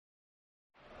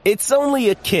It's only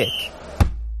a kick,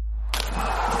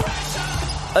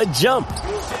 a jump,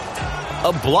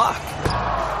 a block.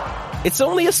 It's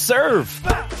only a serve.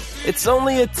 It's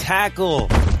only a tackle,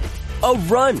 a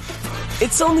run.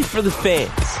 It's only for the fans.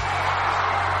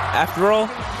 After all,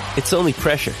 it's only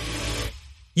pressure.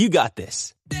 You got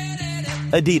this.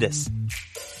 Adidas.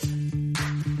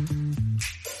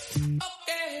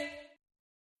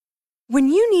 When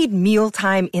you need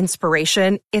mealtime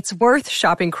inspiration, it's worth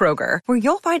shopping Kroger, where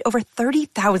you'll find over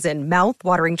 30,000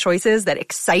 mouth-watering choices that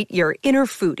excite your inner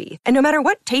foodie. And no matter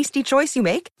what tasty choice you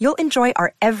make, you'll enjoy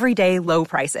our everyday low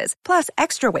prices, plus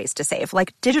extra ways to save,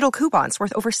 like digital coupons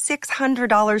worth over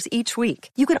 $600 each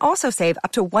week. You can also save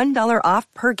up to $1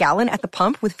 off per gallon at the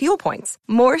pump with fuel points.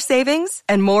 More savings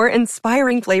and more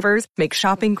inspiring flavors make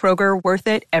shopping Kroger worth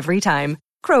it every time.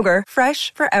 Kroger,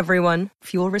 fresh for everyone.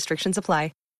 Fuel restrictions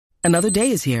apply. Another day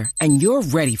is here, and you're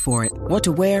ready for it. What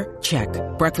to wear? Check.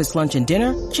 Breakfast, lunch, and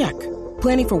dinner? Check.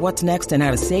 Planning for what's next and how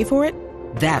to save for it?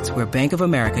 That's where Bank of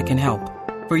America can help.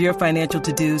 For your financial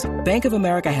to-dos, Bank of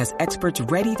America has experts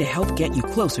ready to help get you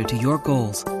closer to your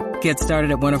goals. Get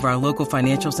started at one of our local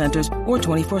financial centers or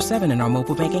 24/7 in our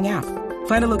mobile banking app.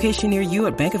 Find a location near you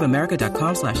at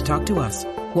bankofamerica.com/talktous.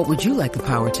 What would you like the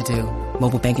power to do?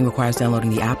 Mobile banking requires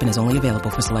downloading the app and is only available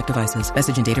for select devices.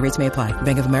 Message and data rates may apply.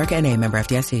 Bank of America N.A., member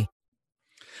FDIC.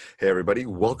 Hey, everybody.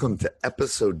 Welcome to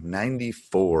episode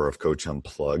 94 of Coach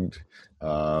Unplugged.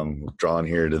 We're drawing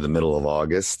here to the middle of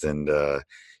August, and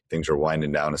things are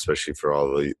winding down, especially for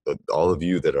all of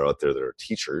you that are out there that are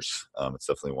teachers. It's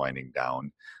definitely winding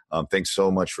down. Thanks so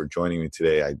much for joining me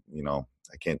today. I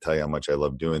can't tell you how much I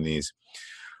love doing these.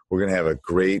 We're going to have a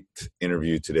great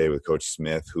interview today with Coach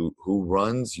Smith, who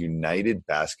runs United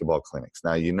Basketball Clinics.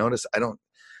 Now, you notice I don't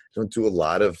do a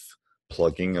lot of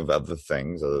plugging of other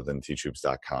things other than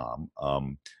teachhoops.com.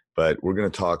 But we're going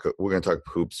to talk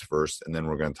hoops first, and then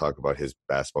we're going to talk about his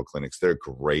basketball clinics. They're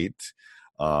great.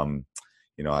 I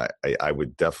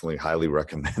would definitely highly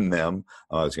recommend them.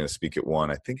 I was going to speak at one,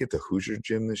 I think at the Hoosier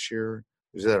Gym this year.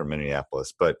 Was that or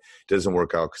Minneapolis? But it doesn't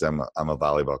work out because I'm a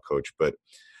volleyball coach. But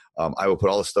I will put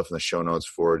all the stuff in the show notes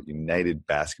for United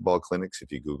Basketball Clinics.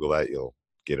 If you Google that, you'll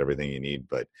get everything you need.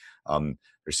 But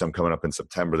there's some coming up in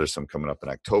September. There's some coming up in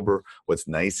October. What's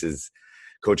nice is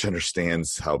Coach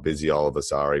understands how busy all of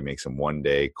us are. He makes them one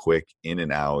day, quick, in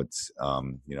and out.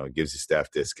 It gives you staff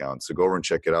discounts. So go over and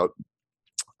check it out.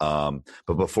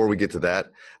 But before we get to that,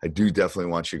 I do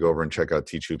definitely want you to go over and check out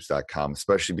teachhoops.com,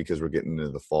 especially because we're getting into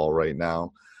the fall right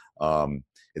now.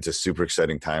 It's a super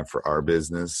exciting time for our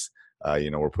business.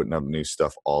 We're putting up new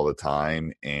stuff all the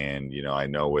time. And, I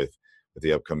know with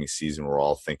the upcoming season, we're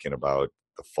all thinking about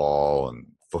the fall and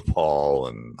football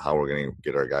and how we're going to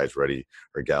get our guys ready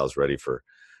or gals ready for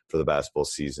the basketball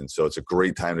season. So it's a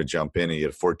great time to jump in and you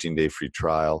get a 14-day free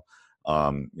trial.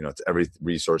 It's every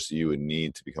resource that you would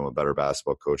need to become a better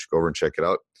basketball coach. Go over and check it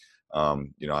out.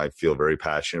 I feel very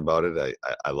passionate about it.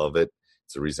 I love it.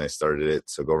 It's the reason I started it.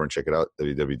 So go over and check it out,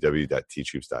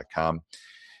 www.teachhoops.com.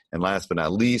 And last but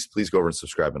not least, please go over and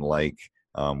subscribe and like.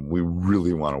 We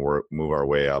really want to move our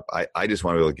way up. I just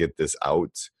want to be able to get this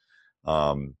out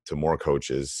to more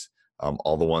coaches.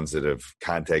 All the ones that have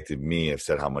contacted me have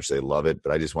said how much they love it,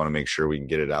 but I just want to make sure we can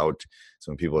get it out. So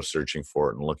when people are searching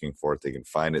for it and looking for it, they can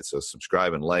find it. So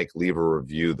subscribe and like, leave a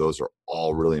review. Those are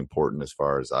all really important as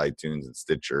far as iTunes and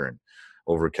Stitcher and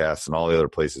Overcast and all the other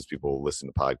places people listen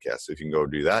to podcasts. So if you can go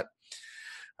do that.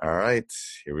 All right,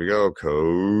 here we go.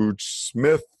 Coach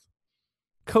Smith.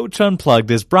 Coach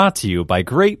Unplugged is brought to you by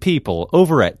great people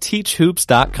over at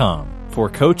teachhoops.com for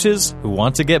coaches who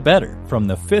want to get better. From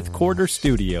the Fifth Quarter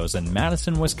Studios in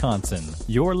Madison, Wisconsin,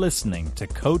 you're listening to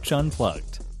Coach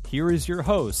Unplugged. Here is your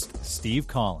host, Steve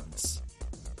Collins.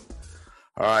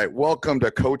 All right, welcome to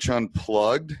Coach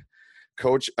Unplugged.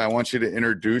 Coach, I want you to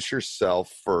introduce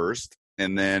yourself first,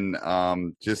 and then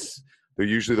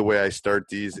usually the way I start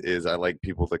these is I like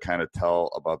people to kind of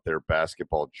tell about their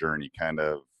basketball journey, kind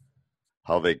of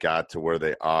how they got to where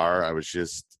they are. I was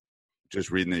just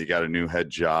reading that you got a new head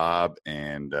job,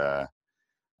 and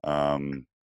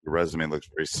your resume looks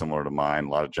very similar to mine. A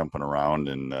lot of jumping around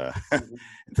and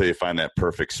until you find that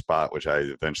perfect spot, which I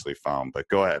eventually found. But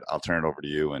go ahead. I'll turn it over to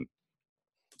you and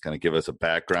kind of give us a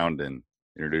background and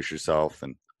introduce yourself.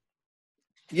 And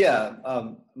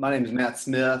my name is Matt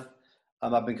Smith.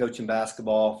 I've been coaching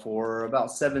basketball for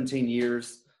about 17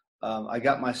 years. I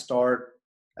got my start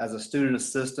as a student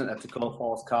assistant at Tacoma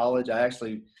Falls College. I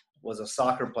actually was a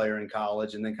soccer player in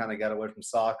college and then kind of got away from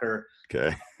soccer.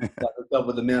 Okay. Got hooked up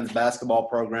with the men's basketball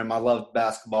program. I loved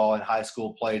basketball in high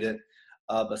school, played it,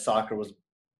 but soccer was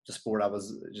the sport I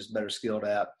was just better skilled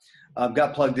at.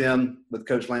 Got plugged in with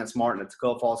Coach Lance Martin at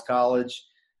Tacoma Falls College.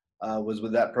 Was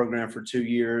with that program for 2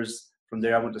 years. From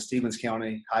there, I went to Stevens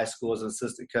County High School as an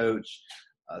assistant coach.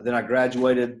 Then I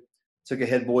graduated, took a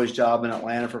head boys job in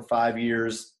Atlanta for 5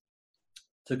 years,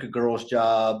 took a girls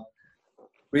job,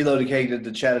 relocated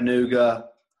to Chattanooga,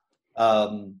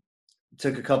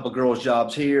 took a couple of girls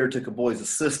jobs here, took a boys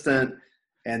assistant,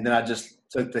 and then I just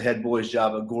took the head boys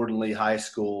job at Gordon Lee High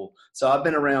School. So I've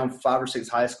been around 5 or 6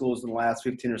 high schools in the last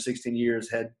 15 or 16 years,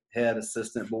 head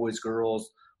assistant, boys,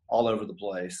 girls, all over the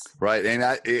place. Right.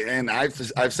 And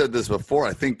I've said this before.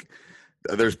 I think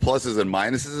there's pluses and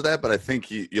minuses of that, but I think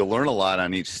you'll learn a lot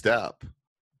on each step.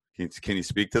 Can you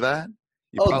speak to that?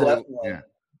 Definitely.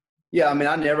 Yeah, I mean,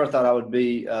 I never thought I would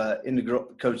be into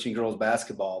coaching girls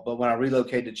basketball. But when I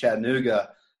relocated to Chattanooga,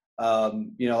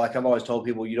 like I've always told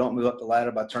people, you don't move up the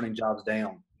ladder by turning jobs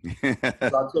down. So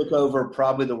I took over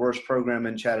probably the worst program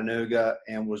in Chattanooga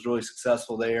and was really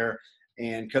successful there.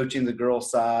 And coaching the girls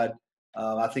side,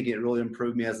 I think it really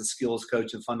improved me as a skills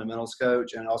coach and fundamentals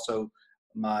coach, and also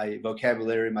my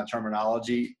vocabulary, my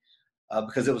terminology,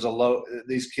 because it was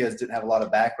these kids didn't have a lot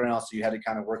of background, so you had to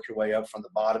kind of work your way up from the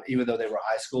bottom, even though they were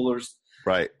high schoolers.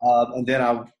 Right. And then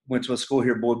I went to a school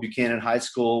here, Boyd Buchanan High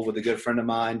School, with a good friend of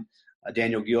mine,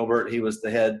 Daniel Gilbert. He was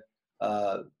the head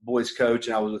boys coach,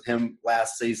 and I was with him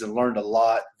last season, learned a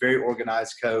lot, very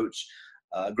organized coach,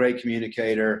 great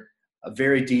communicator,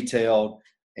 very detailed.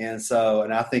 And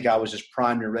I think I was just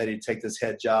primed and ready to take this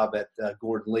head job at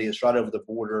Gordon Lee. It's right over the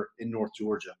border in North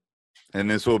Georgia.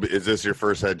 And is this your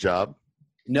first head job?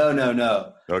 No.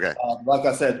 Okay. Like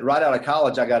I said, right out of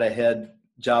college, I got a head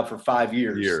job for 5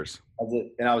 years.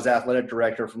 And I was athletic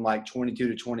director from like 22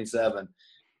 to 27.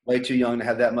 Way too young to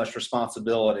have that much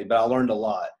responsibility, but I learned a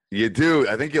lot. You do.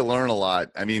 I think you learn a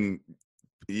lot. I mean,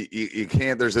 you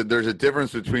can't. There's a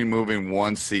difference between moving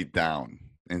one seat down.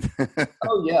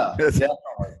 Oh yeah, definitely.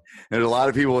 There's a lot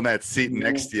of people in that seat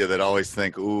next to you that always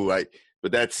think,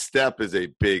 but that step is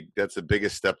that's the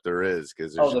biggest step there is.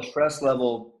 The stress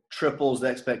level triples, the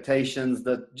expectations,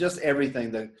 just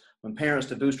everything. When parents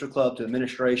to booster club to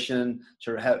administration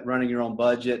to running your own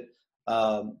budget.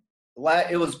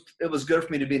 It was good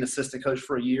for me to be an assistant coach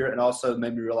for a year, and also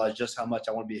made me realize just how much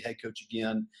I want to be a head coach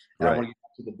again. And I want to get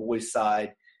back to the boys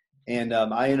side. And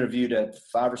I interviewed at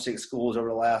 5 or 6 schools over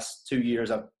the last 2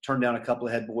 years. I've turned down a couple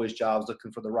of head boys jobs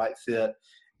looking for the right fit.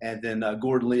 And then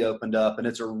Gordon Lee opened up, and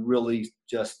it's a really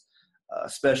just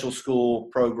special school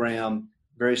program,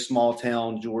 very small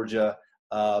town, Georgia.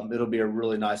 It'll be a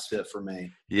really nice fit for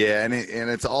me. Yeah, and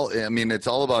it's all. I mean, it's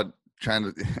all about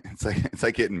trying to. It's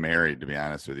like getting married, to be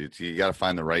honest with you. You got to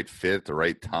find the right fit, the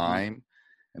right time,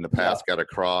 and the paths got to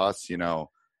cross.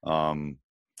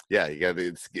 Yeah, you got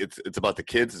it's about the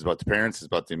kids, it's about the parents, it's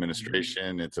about the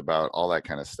administration, it's about all that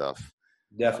kind of stuff.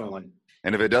 Definitely.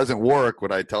 And if it doesn't work,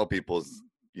 what I tell people is,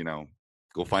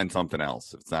 go find something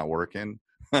else. If it's not working.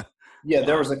 Yeah,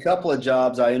 there was a couple of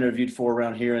jobs I interviewed for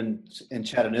around here in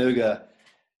Chattanooga,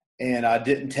 and I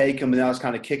didn't take them, and I was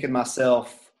kind of kicking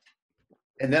myself.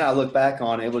 And then I look back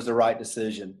on it, it was the right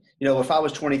decision. If I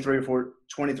was 23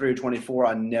 or 24,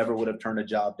 I never would have turned a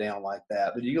job down like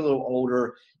that. But you get a little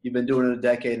older, you've been doing it a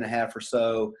decade and a half or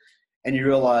so, and you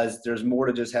realize there's more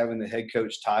to just having the head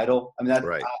coach title. I mean,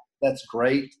 that's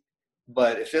great,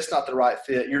 but if it's not the right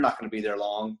fit, you're not going to be there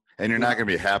long. And you're not going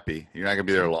to be happy. You're not going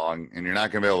to be there long, and you're not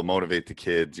going to be able to motivate the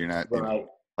kids. You're not right.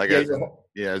 I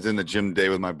was in the gym today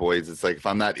with my boys. It's like if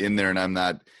I'm not in there and I'm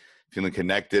not feeling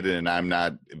connected and I'm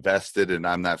not invested and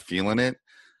I'm not feeling it,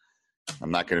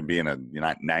 I'm not going to be in a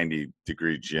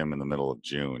 90-degree gym in the middle of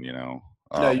June, No,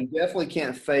 you definitely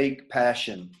can't fake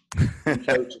passion in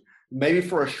coaching. Maybe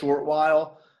for a short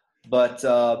while, but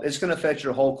it's going to affect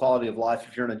your whole quality of life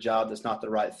if you're in a job that's not the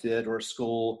right fit, or a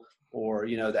school, or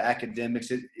the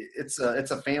academics. It's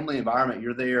a family environment.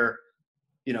 You're there,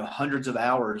 hundreds of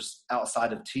hours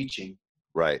outside of teaching,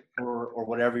 right, or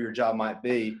whatever your job might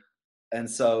be. And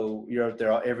so you're out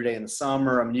there every day in the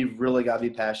summer. I mean, you've really got to be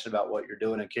passionate about what you're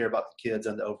doing and care about the kids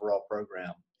and the overall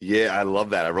program. Yeah, I love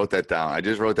that. I wrote that down. I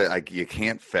just wrote that. Like, you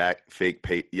can't fake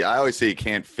pay. Yeah, I always say you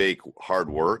can't fake hard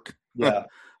work. Yeah.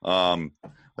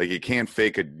 Like, you can't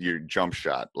fake your jump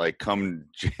shot. Like, come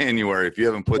January, if you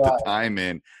haven't put the time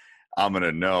in, I'm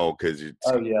gonna know because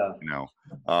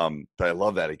But I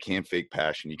love that. I can't fake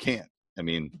passion. You can't. I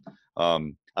mean,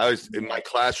 in my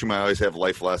classroom, I always have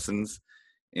life lessons.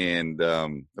 And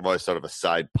I've always thought of a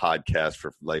side podcast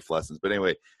for life lessons. But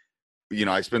anyway,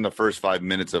 I spend the first 5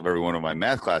 minutes of every one of my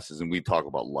math classes, and we talk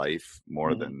about life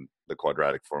more than the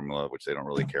quadratic formula, which they don't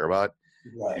really care about.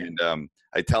 Right. And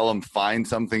I tell them, find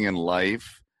something in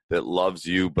life that loves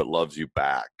you but loves you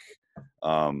back.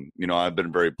 I've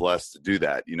been very blessed to do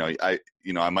that.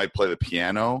 I might play the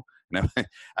piano And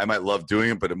I might love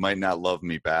doing it, but it might not love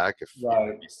me back. If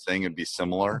Right. thing would be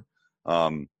similar.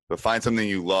 But find something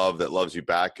you love that loves you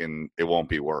back, and it won't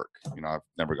be work. I've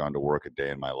never gone to work a day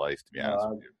in my life, to be honest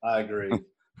with you. I agree.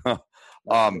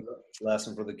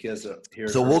 Lesson for the kids here.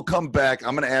 So we'll come back.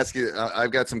 I'm going to ask you.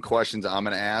 I've got some questions I'm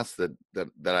going to ask that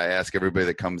I ask everybody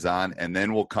that comes on, and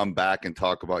then we'll come back and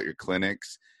talk about your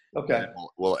clinics. Okay.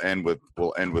 We'll end with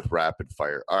rapid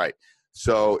fire. All right.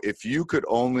 So if you could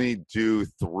only do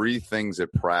 3 things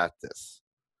at practice,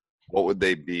 what would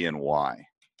they be and why?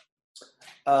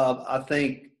 I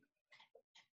think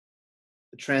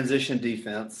the transition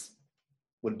defense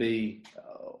would be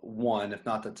one, if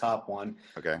not the top one.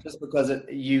 Okay. Just because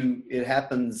it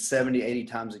happens 70, 80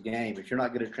 times a game. If you're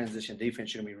not good at transition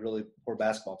defense, you're going to be a really poor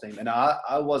basketball team. And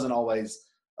I wasn't always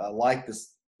like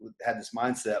this, had this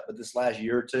mindset, but this last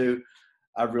year or two,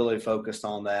 I've really focused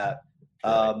on that.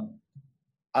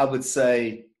 I would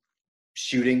say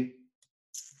shooting.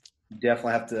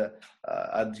 Definitely have to.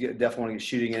 I definitely want to get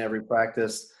shooting in every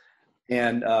practice,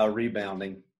 and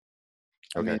rebounding.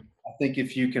 Okay. I think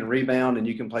if you can rebound and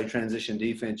you can play transition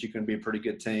defense, you can be a pretty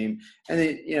good team. And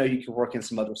then, you can work in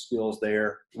some other skills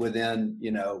there within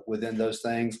those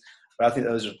things. But I think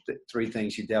those are 3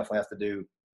 things you definitely have to do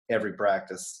every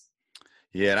practice.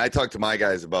 Yeah, and I talk to my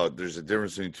guys about there's a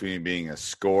difference between being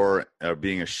a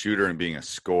being a shooter and being a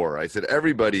scorer. I said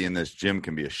everybody in this gym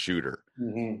can be a shooter.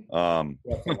 Mm-hmm.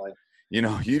 Definitely.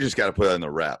 You just got to put in the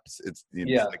reps. It's,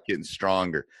 it's like getting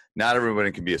stronger. Not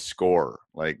everybody can be a scorer.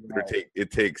 Like Right.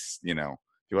 it takes, if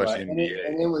you watch the NBA.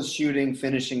 And it was shooting,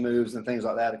 finishing moves, and things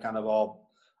like that. It kind of all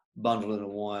bundled into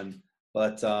one.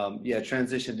 But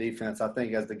transition defense. I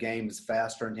think as the game is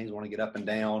faster and teams want to get up and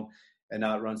down and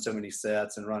not run so many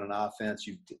sets and run an offense,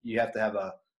 you have to have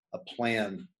a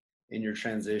plan in your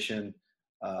transition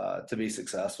to be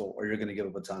successful, or you're going to give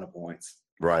up a ton of points.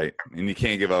 Right. And you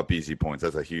can't give up easy points.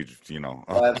 That's a huge,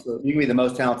 Oh, absolutely. You can be the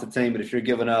most talented team, but if you're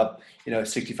giving up,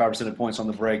 65% of points on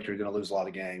the break, you're going to lose a lot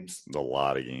of games. A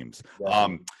lot of games.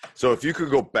 Yeah. So if you could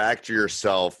go back to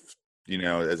yourself,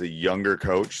 as a younger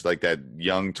coach, like that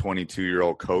young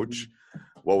 22-year-old coach,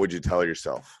 what would you tell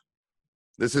yourself?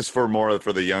 This is for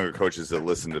the younger coaches that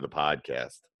listen to the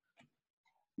podcast.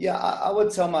 Yeah, I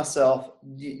would tell myself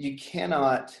you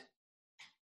cannot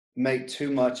make too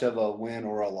much of a win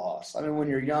or a loss. I mean, when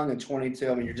you're young and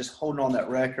 22, you're just holding on that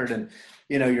record, and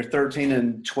you're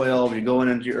 13-12, you're going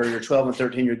into, or you're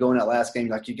 12-13, you're going that last game,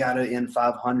 like you got to end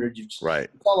 500. Right.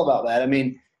 It's all about that.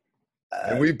 And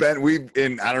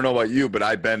I don't know about you, but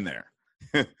I've been there.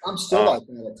 I'm still like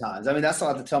that at times. That's what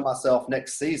I have to tell myself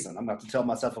next season. I'm going to have to tell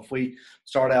myself if we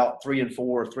start out 3-4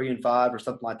 or 3-5 or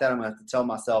something like that, I'm going to have to tell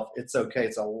myself it's okay.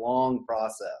 It's a long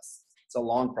process.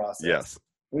 Yes.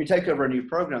 When you take over a new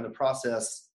program, the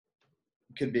process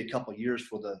could be a couple of years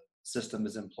before the system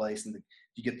is in place and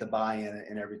you get the buy-in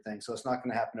and everything. So it's not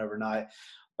going to happen overnight.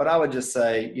 But I would just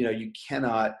say, you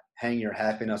cannot hang your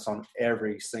happiness on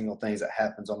every single thing that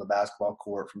happens on the basketball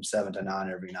court from 7 to 9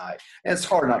 every night. And it's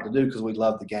hard not to do because we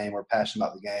love the game. We're passionate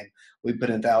about the game. We put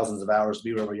in thousands of hours to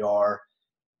be where we are.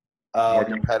 More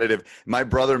competitive. My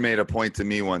brother made a point to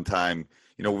me one time.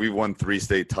 We won 3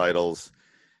 state titles.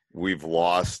 We've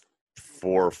lost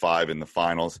 4 or 5 in the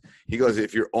finals. He goes,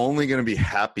 if you're only going to be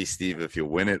happy, Steve, if you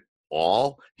win it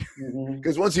all,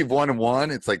 because once you've won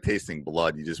one, it's like tasting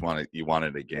blood. You just want it. You want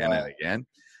it again and again.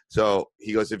 So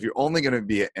he goes, if you're only going to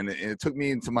be, and it took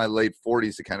me into my late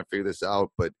 40s to kind of figure this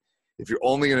out, but if you're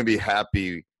only going to be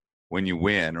happy when you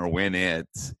win or win it,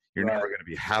 you're never going to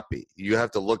be happy. You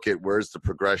have to look at where's the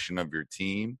progression of your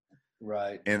team.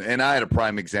 Right. And I had a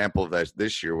prime example of that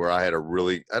this year where I had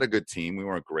a good team. We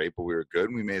weren't great, but we were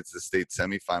good. We made it to the state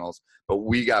semifinals, but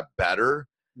we got better.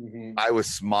 Mm-hmm. I was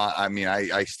smile.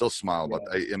 I still smile about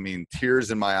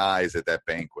tears in my eyes at that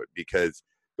banquet because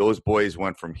those boys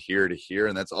went from here to here,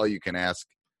 and that's all you can ask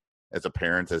as a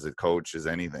parent, as a coach, as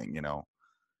anything,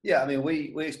 Yeah,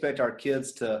 we expect our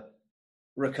kids to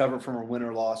recover from a win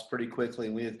or loss pretty quickly,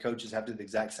 and we as coaches have to do the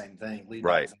exact same thing.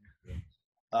 Right.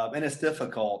 And it's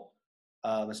difficult,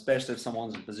 especially if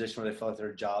someone's in a position where they feel like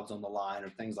their job's on the line or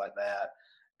things like that,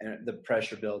 and the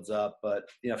pressure builds up. But,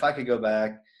 if I could go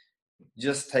back,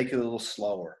 just take it a little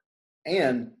slower.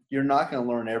 And you're not going to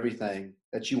learn everything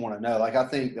that you want to know. Like, I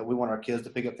think that we want our kids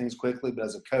to pick up things quickly, but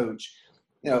as a coach,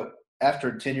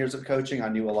 after 10 years of coaching, I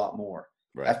knew a lot more.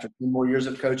 Right. After 10 more years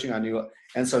of coaching, I knew it.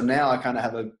 And so now I kind of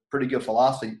have a pretty good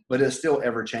philosophy, but it's still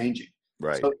ever changing.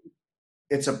 Right. So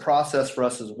it's a process for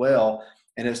us as well.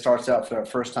 And it starts out for the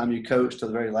first time you coach to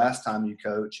the very last time you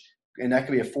coach. And that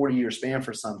could be a 40-year span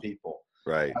for some people.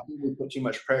 Right. I think we put too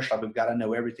much pressure on. We've got to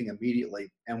know everything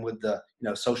immediately. And with the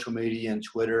social media and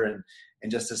Twitter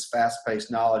and just this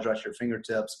fast-paced knowledge right at your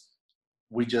fingertips.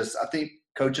 I think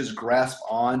coaches grasp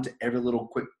on to every little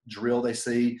quick drill they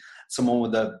see someone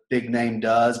with a big name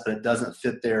does, but it doesn't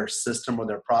fit their system or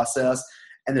their process.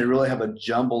 And they really have a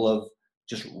jumble of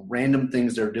just random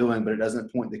things they're doing, but it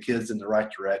doesn't point the kids in the right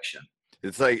direction.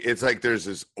 It's like there's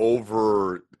just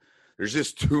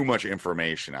too much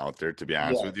information out there, to be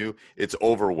honest with you. It's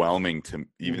overwhelming to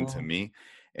me.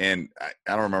 And I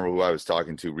don't remember who I was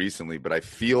talking to recently, but I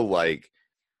feel like,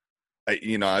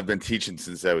 I've been teaching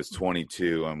since I was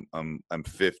 22. I'm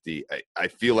 50. I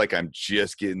feel like I'm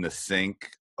just getting the sync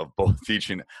of both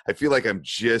teaching. I feel like I'm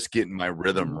just getting my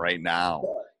rhythm right now.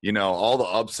 All the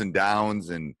ups and downs,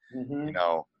 and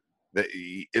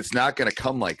it's not going to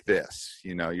come like this.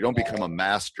 You don't become a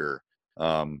master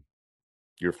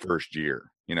your first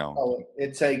year.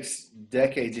 It takes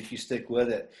decades if you stick with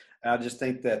it. And I just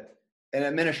think that, and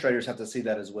administrators have to see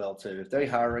that as well too. If they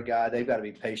hire a guy, they've got to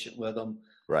be patient with them.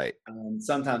 Right.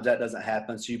 Sometimes that doesn't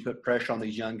happen. So you put pressure on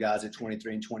these young guys at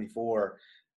 23 and 24,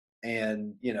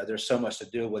 and there's so much to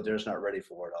deal with. They're just not ready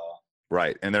for it all.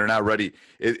 Right. And they're not ready.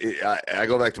 I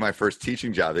go back to my first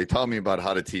teaching job. They taught me about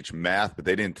how to teach math, but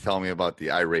they didn't tell me about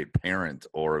the irate parent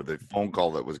or the phone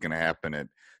call that was going to happen at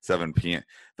 7 p.m.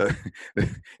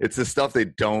 It's the stuff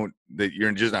that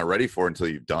you're just not ready for until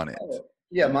you've done it.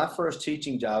 Yeah. My first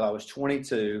teaching job, I was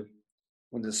 22.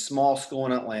 Went to a small school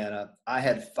in Atlanta. I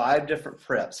had 5 different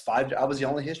preps. I was the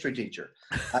only history teacher.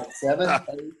 I had 7th,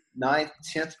 8th, 9th,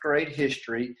 10th grade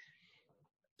history,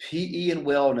 PE and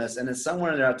wellness, and then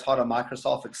somewhere in there I taught a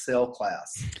Microsoft Excel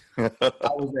class. I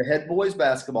was the head boys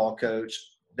basketball coach,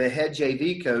 the head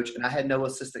JV coach, and I had no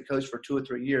assistant coach for 2 or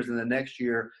 3 years. And the next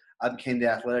year I became the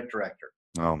athletic director.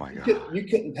 Oh my God. You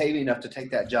couldn't pay me enough to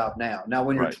take that job now. Now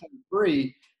when you're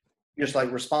 23, just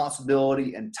like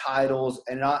responsibility and titles,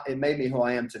 and it made me who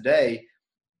I am today.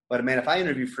 But man, if I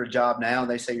interview for a job now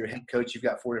and they say you're head coach, you've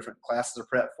got 4 different classes to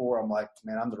prep for, I'm like,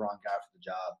 man, I'm the wrong guy for the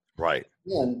job. Right.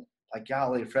 And like,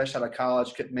 golly, fresh out of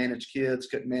college, couldn't manage kids,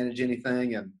 couldn't manage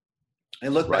anything. And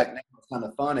look back now, it's kind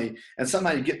of funny. And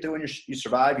somehow you get through and you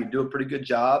survive, you do a pretty good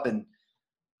job.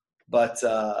 But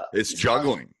it's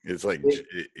juggling. It's like,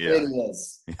 it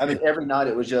is. I mean, every night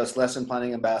it was just lesson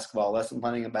planning and basketball.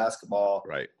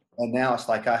 Right. And now it's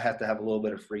like I have to have a little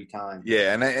bit of free time.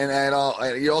 Yeah, and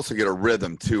you also get a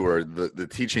rhythm too, or the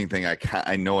teaching thing.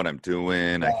 I know what I'm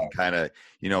doing. I can kind of,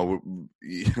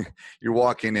 you're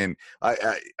walking in.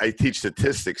 I teach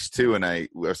statistics too, and I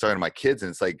was talking to my kids, and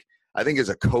it's like I think as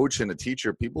a coach and a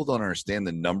teacher, people don't understand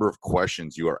the number of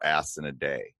questions you are asked in a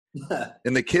day.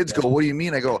 And the kids go, "What do you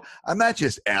mean?" I go, "I'm not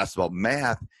just asked about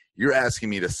math. You're asking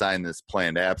me to sign this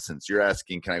planned absence. You're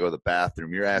asking, can I go to the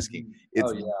bathroom? You're asking,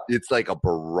 it's like a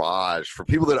barrage. For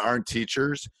people that aren't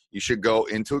teachers, you should go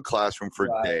into a classroom for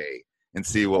a day and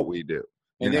see what we do.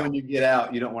 And then when you get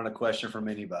out, you don't want a question from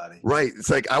anybody. Right. It's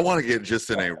like, I want to get just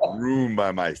in a room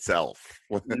by myself.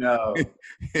 No,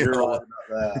 you're right about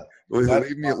that.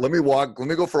 Let me walk. Let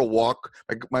me go for a walk.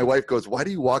 My wife goes, "Why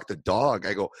do you walk the dog?"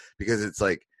 I go, because it's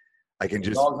like, I can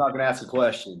just. The dog's not going to ask a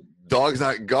question. Dog's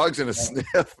going to sniff,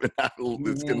 and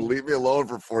it's going to leave me alone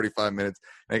for 45 minutes.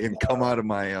 And I can come out of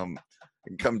my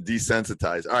become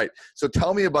desensitized. All right. So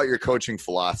tell me about your coaching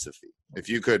philosophy, if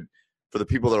you could, for the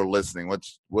people that are listening. What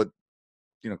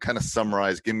kind of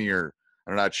summarize. Give me your.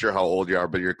 I'm not sure how old you are,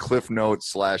 but your Cliff Notes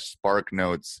 / Spark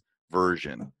Notes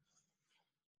version.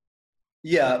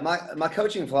 Yeah, my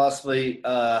coaching philosophy.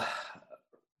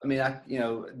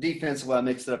 Defensively, I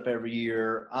mix it up every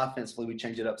year. Offensively, we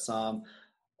change it up some.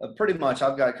 Pretty much,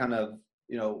 I've got kind of,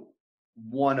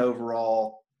 one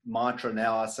overall mantra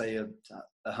now. I say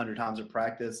 100 times in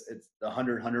practice. It's the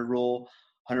 100-100 rule,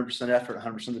 100% effort,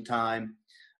 100% of the time.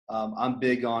 I'm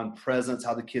big on presence,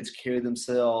 how the kids carry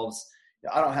themselves.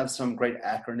 I don't have some great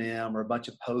acronym or a bunch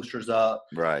of posters up.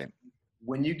 Right.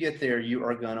 When you get there, you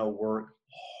are going to work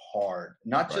hard.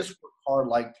 Not just work hard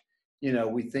like,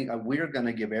 we think we're going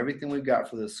to give everything we've got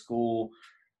for this school,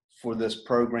 for this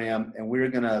program, and we're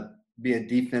going to be a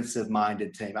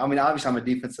defensive-minded team. I mean, obviously, I'm a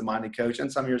defensive-minded coach,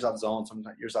 and some years I've zoned, some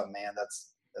years I've manned.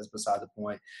 That's beside the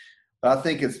point. But I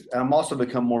think I'm also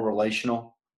become more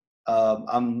relational.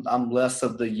 I'm less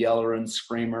of the yeller and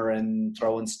screamer and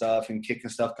throwing stuff and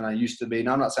kicking stuff than I used to be. And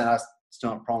I'm not saying I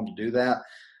still have a problem to do that,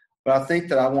 but I think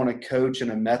that I want to coach in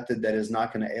a method that is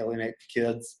not going to alienate the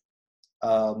kids.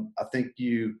 I think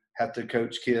you have to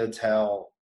coach kids how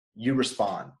you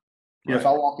respond. If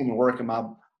I walk into work and my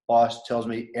boss tells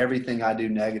me everything I do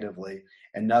negatively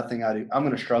and nothing I do, I'm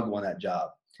going to struggle in that job.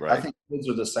 Right. I think kids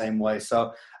are the same way.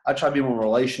 So I try to be more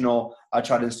relational. I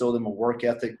try to instill them a work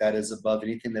ethic that is above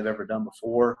anything they've ever done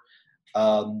before.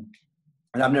 And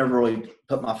I've never really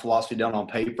put my philosophy down on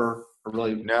paper.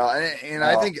 really No, and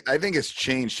I think it's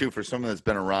changed too for someone that's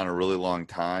been around a really long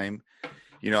time.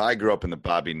 I grew up in the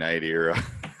Bobby Knight era.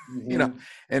 Mm-hmm.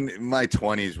 And my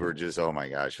 20s were just, oh my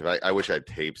gosh, I wish I had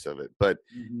tapes of it. But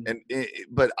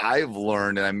but I've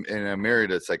learned, and I'm married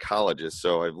to a psychologist,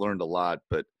 so I've learned a lot.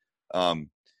 But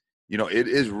it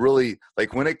is really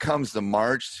like when it comes to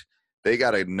March, they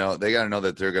gotta know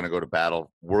that they're gonna go to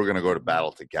battle. We're gonna go to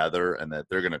battle together, and that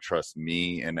they're gonna trust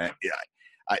me. And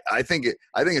I think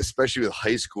especially with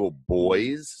high school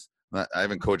boys, I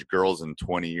haven't coached girls in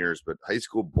 20 years, but high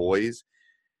school boys,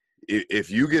 if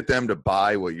you get them to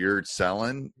buy what you're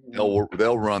selling,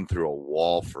 they'll run through a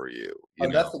wall for you.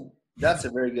 That's a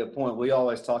very good point. We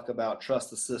always talk about trust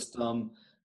the system,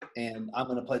 and I'm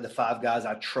going to play the 5 guys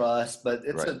I trust. But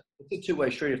it's a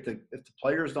two-way street. If the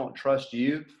players don't trust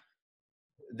you,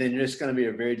 then it's going to be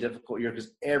a very difficult year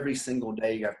because every single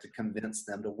day you have to convince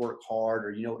them to work hard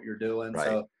or you know what you're doing. Right.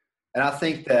 So, and I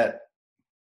think that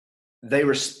they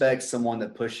respect someone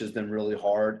that pushes them really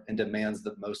hard and demands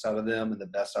the most out of them and the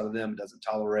best out of them, doesn't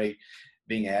tolerate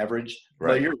being average.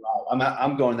 Right. But you're right.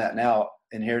 I'm going that now,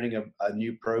 inheriting a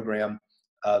new program,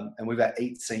 and we've got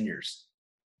 8 seniors.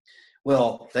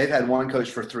 Well, they've had one coach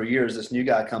for 3 years. This new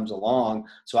guy comes along.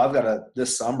 So I've got to,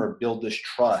 this summer, build this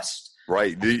trust.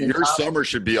 Right. Your summer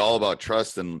should be all about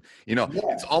trust. And,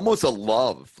 it's almost a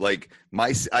love. Like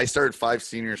I started 5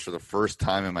 seniors for the first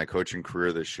time in my coaching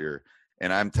career this year.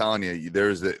 And I'm telling you,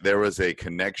 there was a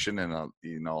connection and a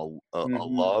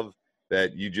love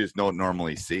that you just don't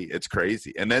normally see. It's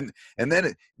crazy. And then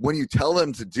when you tell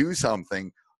them to do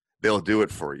something, they'll do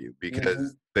it for you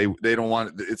because they don't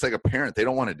want. It's like a parent. They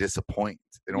don't want to disappoint.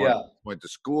 They don't want to disappoint the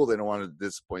school. They don't want to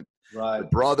disappoint the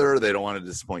brother. They don't want to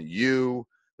disappoint you.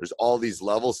 There's all these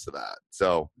levels to that.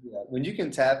 So when you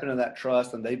can tap into that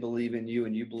trust and they believe in you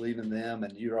and you believe in them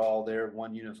and you're all there,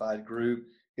 one unified group,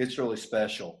 it's really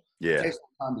special. Yeah. It takes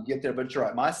some time to get there, but you're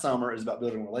right. My summer is about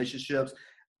building relationships.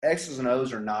 X's and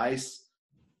O's are nice,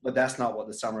 but that's not what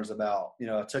the summer is about.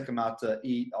 I took them out to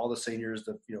eat, all the seniors,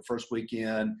 the first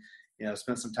weekend,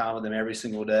 spent some time with them every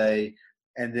single day,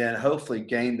 and then hopefully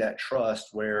gain that trust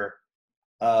where,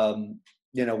 when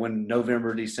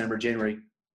November, December, January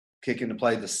kick into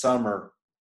play this summer,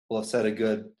 we'll have set a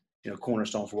good,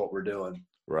 cornerstone for what we're doing.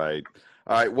 Right.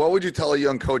 All right. What would you tell a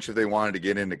young coach if they wanted to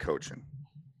get into coaching?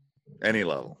 Any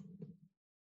level.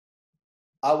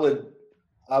 I would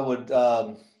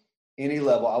any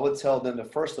level. I would tell them to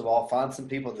first of all find some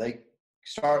people they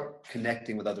start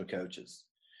connecting with other coaches.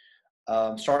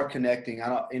 Start connecting.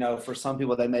 For some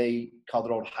people they may call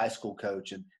their old high school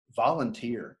coach and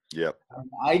volunteer. Yep.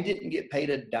 I didn't get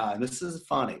paid a dime. This is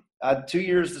funny. I had 2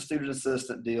 years the student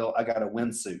assistant deal. I got a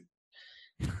windsuit.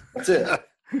 That's it. A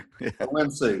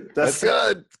windsuit. That's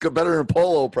good. It's good, better than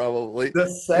polo probably. The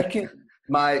second.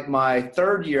 My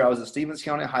third year, I was at Stevens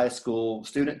County High School,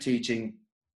 student teaching.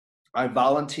 I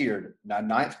volunteered my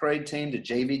 9th grade team, the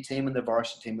JV team, and the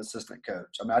varsity team assistant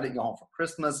coach. I didn't go home for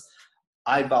Christmas.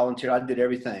 I volunteered. I did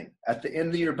everything. At the end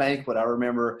of the year banquet, I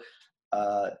remember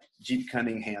Jeep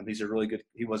Cunningham. He was a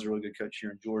really good coach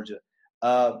here in Georgia.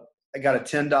 I got a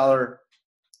 $10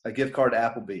 gift card to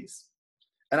Applebee's.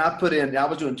 And I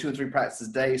was doing 2 and 3 practices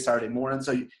a day, Saturday morning.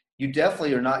 So you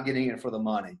definitely are not getting it for the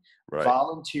money. Right.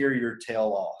 Volunteer your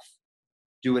tail off.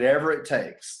 Do whatever it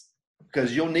takes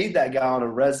because you'll need that guy on a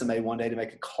resume one day to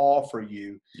make a call for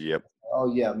you. Yep.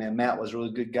 Oh, yeah, man, Matt was a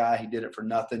really good guy. He did it for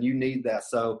nothing. You need that.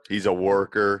 So he's a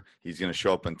worker. He's going to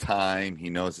show up on time. He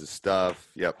knows his stuff.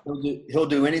 Yep. He'll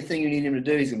do anything you need him to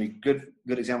do. He's going to be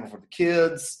good example for the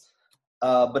kids.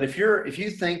 But if you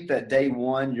think that day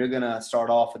one you're going to start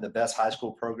off with the best high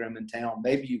school program in town,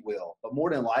 maybe you will. But more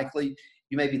than likely,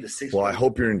 you may be the 6th. Well, I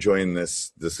hope you're enjoying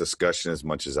this discussion as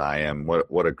much as I am.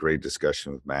 What a great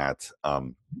discussion with Matt.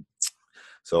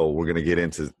 So we're going to get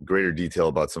into greater detail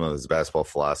about some of his basketball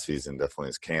philosophies and definitely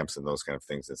his camps and those kind of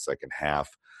things in the second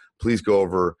half. Please go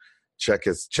over, check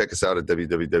us out at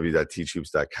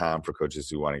www.teachhoops.com for coaches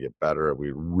who want to get better.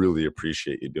 We really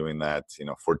appreciate you doing that.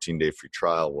 14-day free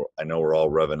trial. I know we're all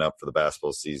revving up for the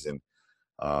basketball season.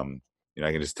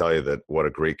 I can just tell you that what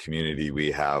a great community we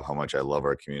have, how much I love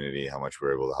our community, how much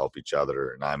we're able to help each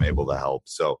other, and I'm able to help.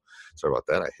 So sorry about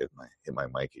that. I hit my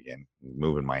mic again,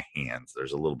 moving my hands.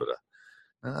 There's a little bit of,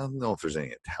 I don't know if there's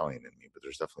any Italian in me, but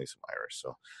there's definitely some Irish.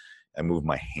 So I move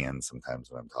my hands sometimes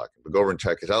when I'm talking. But go over and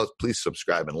check it out. Please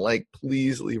subscribe and like.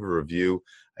 Please leave a review.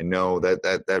 I know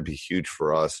that'd be huge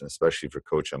for us, and especially for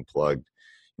Coach Unplugged.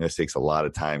 This takes a lot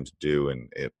of time to do,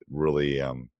 and it really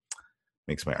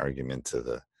makes my argument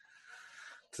to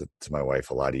my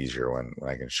wife a lot easier when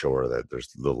I can show her that there's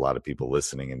a lot of people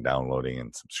listening and downloading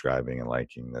and subscribing and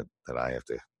liking that I have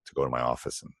to go to my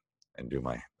office and do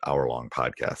my hour-long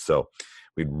podcast. So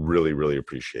we'd really, really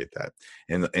appreciate that.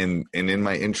 And in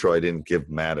my intro, I didn't give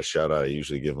Matt a shout out. I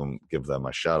usually give them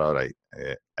a shout out.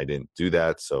 I didn't do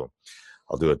that, so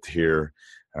I'll do it here.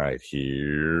 All right,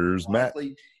 here's Matt.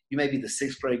 You may be the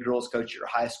 6th grade girls coach at your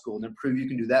high school, and then prove you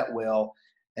can do that well.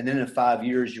 And then in 5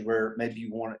 years, maybe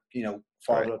you want to,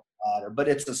 follow up ladder. But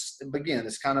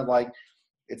it's kind of like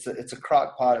it's a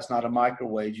crock pot. It's not a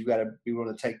microwave. You got to be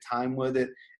willing to take time with it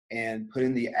and put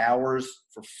in the hours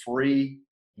for free.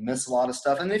 You miss a lot of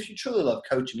stuff. And if you truly love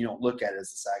coaching, you don't look at it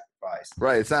as a sacrifice.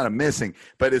 Right. It's not a missing,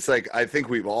 but it's like, I think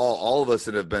we've all of us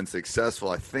that have been successful,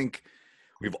 I think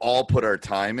we've all put our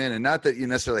time in, and not that you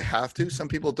necessarily have to. Some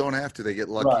people don't have to, they get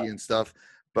lucky and stuff,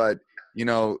 but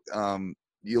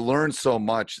you learn so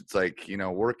much. It's like,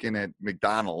 working at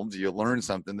McDonald's, you learn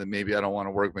something that maybe I don't want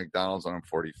to work McDonald's when I'm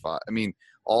 45. I mean,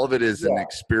 all of it is an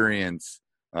experience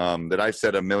that I've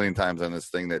said a million times on this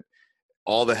thing, that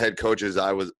all the head coaches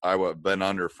I've been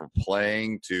under, from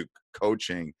playing to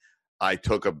coaching, I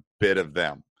took a bit of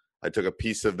them. I took a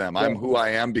piece of them. I'm who I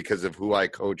am because of who I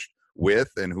coached with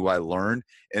and who I learned,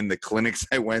 and the clinics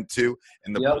I went to,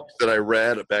 and the books that I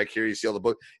read. Back here, you see all the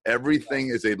books. Everything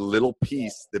is a little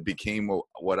piece that became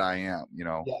what I am.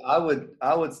 Yeah, I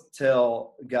would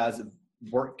tell guys that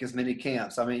work as many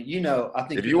camps. I mean, I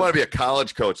think if you want to be a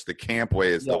college coach, the camp way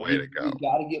is the way to go. You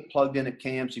got to get plugged in at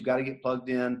camps. You got to get plugged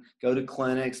in. Go to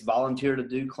clinics. Volunteer to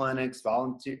do clinics.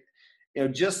 Volunteer.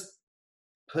 Just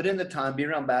put in the time, be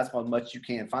around basketball as much as you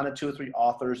can. Find 2 or 3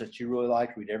 authors that you really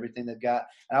like. Read everything they've got.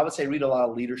 And I would say read a lot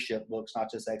of leadership books,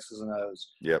 not just X's and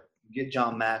O's. Yep. Get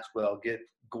John Maxwell. Get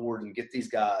Gordon. Get these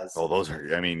guys. Oh, those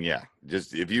are. I mean, yeah.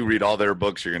 Just if you read all their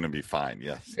books, you're going to be fine.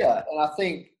 Yes. Yeah, and I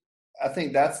think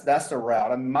that's the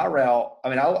route. I mean, my route. I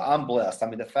mean, I'm blessed. I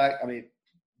mean,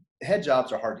 head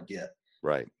jobs are hard to get.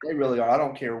 Right. They really are. I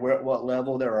don't care what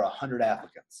level. There are 100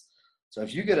 applicants. So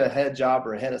if you get a head job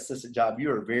or a head assistant job,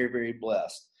 you are very, very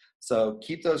blessed. So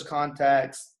keep those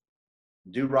contacts,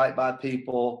 do right by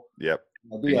people. Yep.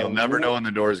 You'll never know when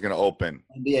the door is going to open.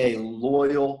 And be a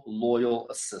loyal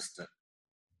assistant.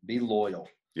 Be loyal.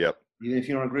 Yep. Even if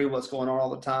you don't agree with what's going on all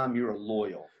the time, you're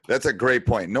loyal. That's a great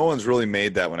point. No one's really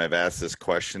made that when I've asked this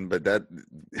question, but that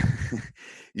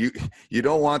you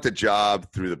don't want the job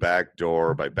through the back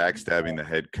door by backstabbing the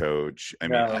head coach. I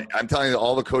mean, I'm telling you,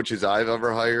 all the coaches I've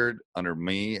ever hired under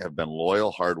me have been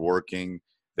loyal, hardworking.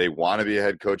 They want to be a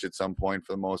head coach at some point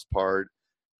for the most part,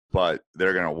 but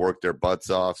they're going to work their butts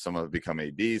off. Some have become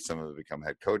ADs, some have become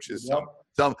head coaches.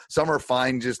 Yep. Some are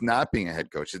fine just not being a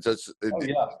head coach. It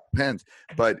depends.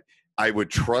 But I would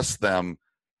trust them.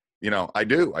 I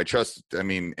do. I trust. I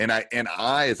mean, and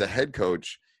I as a head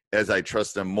coach, as I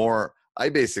trust them more, I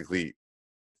basically,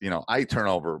 I turn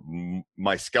over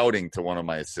my scouting to one of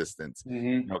my assistants.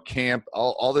 Mm-hmm. Camp,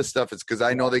 all this stuff. It's because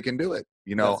I know they can do it.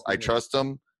 I trust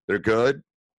them. They're good.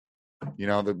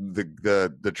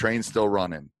 The train's still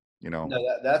running. No,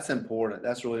 that's important.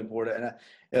 That's really important,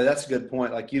 and that's a good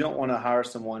point. Like, you don't want to hire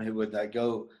someone who would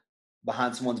go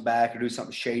behind someone's back or do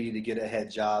something shady to get a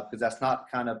head job, because that's not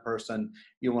the kind of person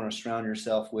you want to surround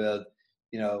yourself with,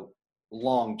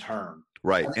 long term.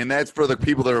 Right. And that's for the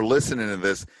people that are listening to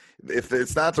this. If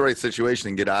it's not the right situation,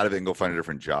 then get out of it and go find a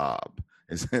different job.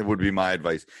 It would be my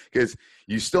advice, because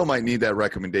you still might need that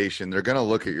recommendation. They're going to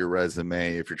look at your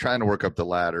resume. If you're trying to work up the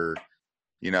ladder,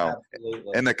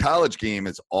 Absolutely. And the college game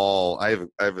is all, I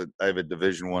have a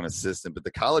Division I assistant, but the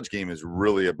college game is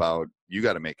really about, you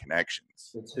got to make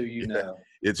connections. It's who you know.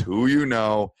 It's who you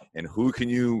know, and who can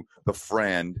you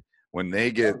befriend when they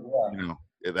get,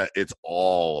 that it's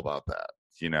all about that.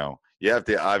 You have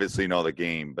to obviously know the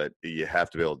game, but you have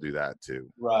to be able to do that too.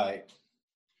 Right.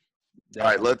 Definitely. All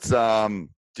right, let's,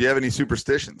 do you have any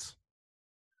superstitions?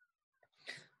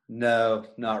 No,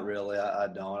 not really. I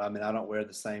don't. I mean, I don't wear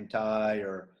the same tie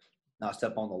or not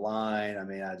step on the line. I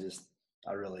mean,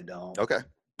 I really don't. Okay.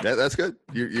 Yeah, that's good.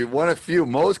 You're one of few.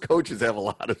 Most coaches have a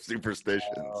lot of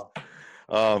superstitions.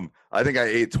 I think I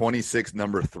ate 26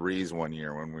 number 3s one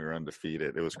year when we were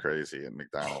undefeated. It was crazy at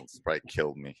McDonald's. It probably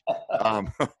killed me.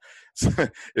 So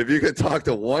if you could talk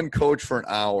to one coach for an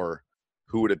hour,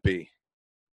 who would it be?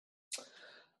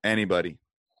 Anybody?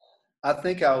 I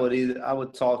think I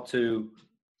would talk to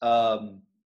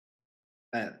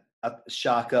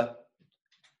Shaka,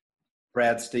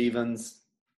 Brad Stevens.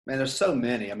 Man, there's so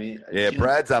many. I mean, yeah,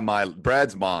 Brad's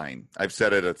mine. I've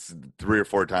said it 3 or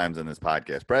 4 times in this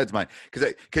podcast. Brad's mine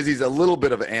because he's a little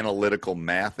bit of an analytical,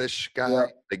 mathish guy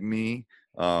like me.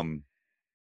 And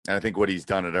I think what he's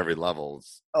done at every level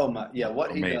is what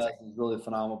amazing. He does is really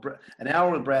phenomenal. An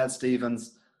hour with Brad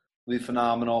Stevens will be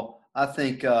phenomenal. I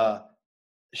think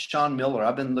Sean Miller.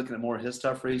 I've been looking at more of his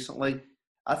stuff recently.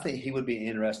 I think he would be an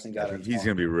interesting guy. He's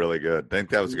going to be really good. I think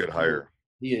that was a good hire.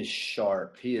 He is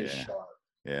sharp. He is sharp.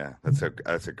 Yeah,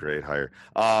 that's a great hire.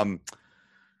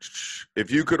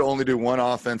 If you could only do one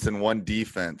offense and one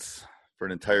defense for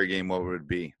an entire game, what would it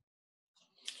be?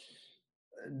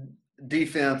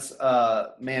 Defense,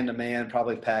 man-to-man,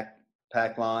 probably pack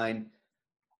line.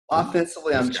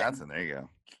 Offensively, Wisconsin, there you go.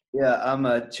 Yeah,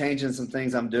 I'm changing some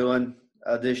things I'm doing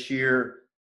this year,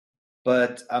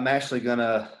 but I'm actually going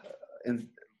to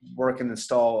work and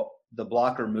install the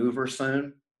blocker mover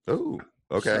soon. Oh,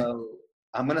 okay. So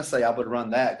I'm going to say I would run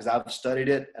that because I've studied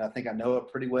it, and I think I know it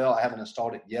pretty well. I haven't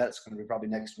installed it yet. It's going to be probably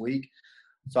next week.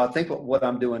 So I think what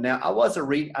I'm doing now,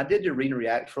 I did do read and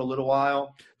react for a little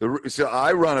while. So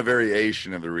I run a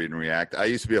variation of the read and react. I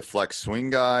used to be a flex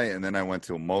swing guy, and then I went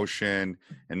to a motion,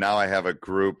 and now I have a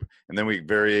group. And then we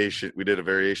did a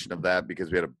variation of that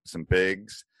because we had some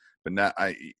bigs. But now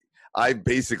I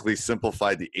basically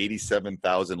simplified the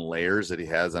 87,000 layers that he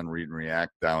has on read and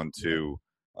react down to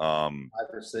 5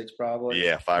 or 6 probably.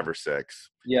 Yeah, 5 or 6.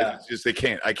 Yeah, it's just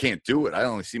I can't do it. I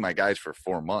only see my guys for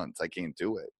 4 months. I can't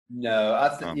do it. No,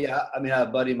 I mean, a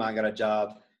buddy of mine got a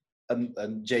job, a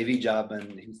JV job,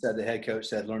 and he said the head coach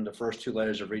said learn the first 2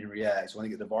 layers of read and react. So when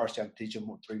you get to varsity, I can teach them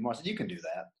 3 months. You can do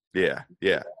that. Yeah.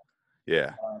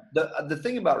 The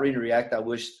thing about read and react, I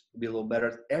wish would be a little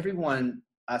better. Everyone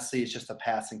I see is just a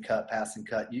pass and cut. I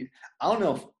don't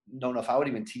know if I would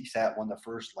even teach that one of the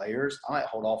first layers. I might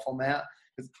hold off on that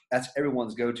because that's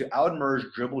everyone's go-to. I would merge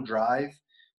dribble drive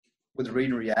with read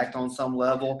and react on some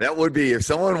level. That would be, if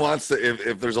someone wants to,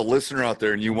 if there's a listener out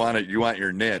there and you want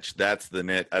your niche, that's the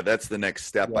niche. That's the next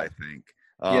step, I think.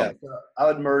 So I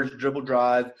would merge dribble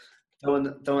drive,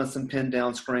 throwing some pin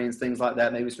down screens, things like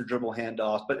that, maybe some dribble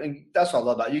handoffs. But that's what I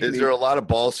love about you. Is there a lot of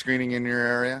ball screening in your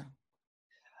area?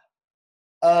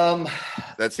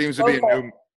 That seems to be a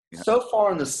new. Yeah. So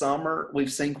far in the summer,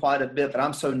 we've seen quite a bit, but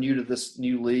I'm so new to this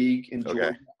new league in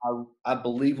Georgia. I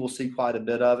believe we'll see quite a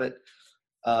bit of it.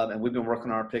 And we've been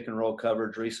working on our pick and roll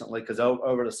coverage recently because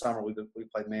over the summer we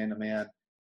played man-to-man.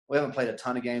 We haven't played a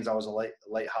ton of games. I was a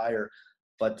late hire,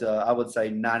 but I would say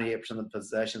 98% of the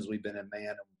possessions we've been in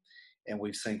man, and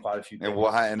we've seen quite a few.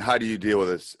 And how do you deal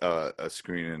with a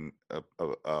screen and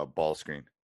a ball screen?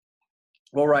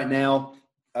 Well, right now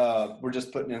we're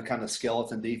just putting in kind of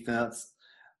skeleton defense,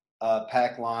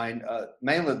 pack line.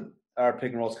 Mainly our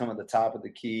pick and rolls come at the top of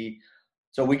the key,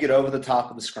 so we get over the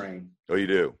top of the screen. Oh, you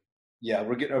do. Yeah,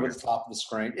 we're getting over the top of the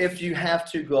screen. If you have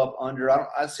to go up under,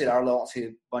 I see at our level, I see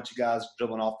a bunch of guys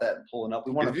dribbling off that and pulling up.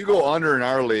 If you go under in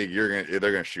our league, they're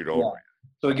gonna shoot over you.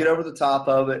 So we get over the top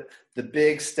of it. The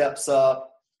big steps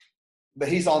up, but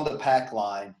he's on the pack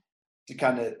line to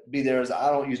kind of be there.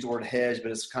 I don't use the word hedge,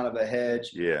 but it's kind of a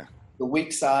hedge. Yeah. The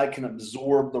weak side can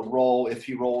absorb the roll if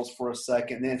he rolls for a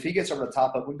second. And then if he gets over the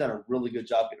top of it, we've done a really good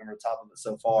job getting over the top of it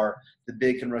so far. The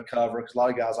big can recover because a lot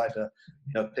of guys like to,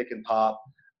 pick and pop.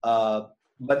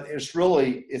 But it's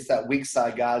that weak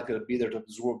side guy that's going to be there to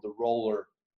absorb the roller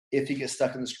if he gets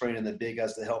stuck in the screen and the big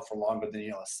has to help for longer than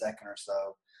a second or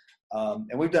so.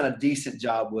 And we've done a decent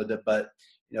job with it, but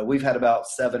we've had about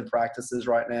 7 practices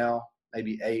right now,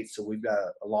 maybe 8, so we've got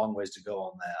a long ways to go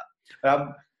on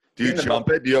that. Do you jump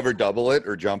it? Do you ever double it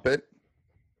or jump it?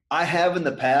 I have in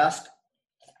the past.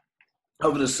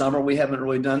 Over the summer, we haven't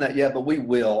really done that yet, but we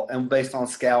will, and based on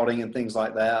scouting and things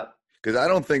like that. Because I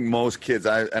don't think most kids,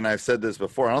 I've said this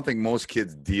before, I don't think most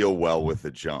kids deal well with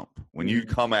the jump. When you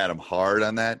come at them hard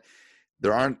on that,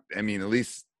 at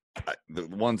least the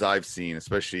ones I've seen,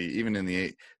 especially even in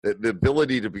the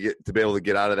ability to be able to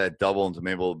get out of that double and to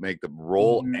be able to make the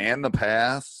roll and the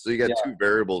pass, so you got 2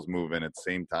 variables moving at the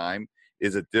same time,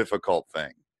 is a difficult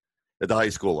thing at the high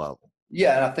school level.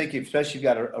 Yeah, and I think especially if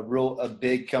you've got a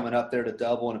big coming up there to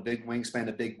double and a big wingspan,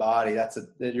 a big body,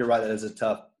 you're right, that is a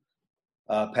tough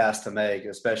pass to make,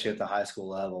 especially at the high school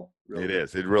level. Really. It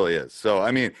is. It really is. So,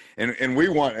 and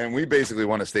we basically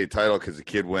won a state title because a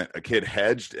kid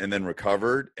hedged and then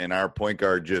recovered, and our point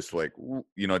guard just did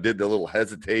the little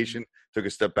hesitation, took a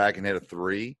step back and hit a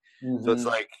 3. Mm-hmm. So it's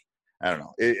like, I don't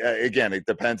know. It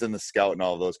depends on the scout and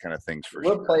all those kind of things for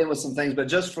sure. We're playing with some things, but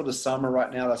just for the summer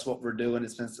right now, that's what we're doing.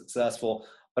 It's been successful.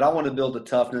 But I want to build the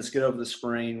toughness, get over the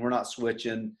screen. We're not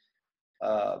switching.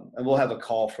 And we'll have a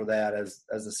call for that as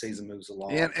the season moves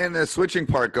along. And the switching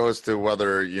part goes to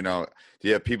whether, do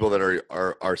you have people that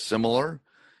are similar?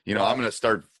 I'm going to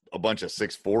start a bunch of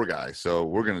 6'4" guys. So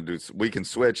we can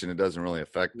switch and it doesn't really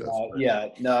affect us.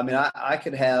 I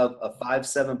could have a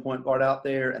 5'7" point guard out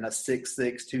there and a 6'6",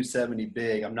 270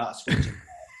 big. I'm not switching.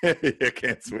 You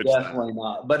can't switch. Definitely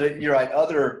not. But you're right.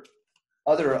 Other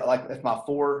other, like if my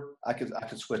 4, I could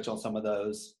switch on some of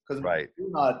those because Right. we're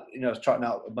not, trotting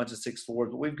out a bunch of 6'4",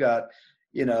 but we've got,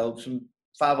 some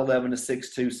 5'11" to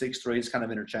 6'2", 6'3" is kind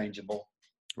of interchangeable.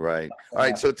 Right. All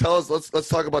right. So tell us, let's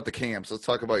talk about the camps. Let's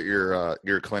talk about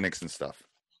your clinics and stuff.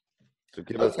 So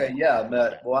give us. Okay. Yeah.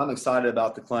 Well, I'm excited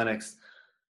about the clinics.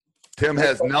 Tim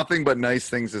has nothing but nice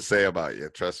things to say about you.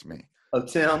 Trust me. Oh,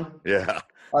 Tim? Yeah.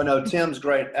 Oh, no, Tim's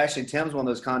great. Actually, Tim's one of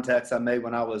those contacts I made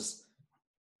when I was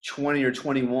 20 or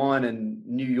 21 in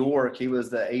New York. He was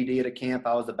the AD at a camp.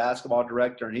 I was the basketball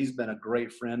director, and he's been a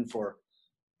great friend for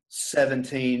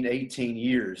 17, 18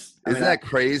 years. Isn't that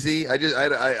crazy? I had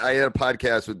a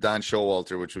podcast with Don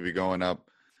Showalter, which will be going up.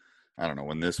 I don't know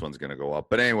when this one's going to go up,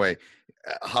 but anyway,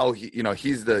 how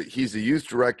he's the youth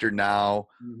director now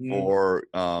for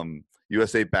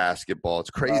USA Basketball. It's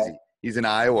crazy. Right. He's an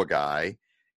Iowa guy.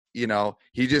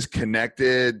 He just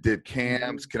did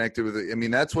camps, connected with it. I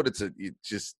mean, that's what it's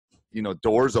just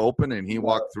doors open and he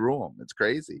walked through them. It's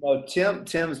crazy. No,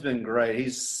 Tim's been great.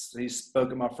 He's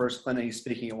spoke at my first clinic. He's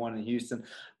speaking at one in Houston.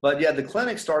 But yeah, the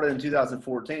clinic started in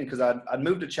 2014 because I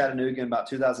moved to Chattanooga in about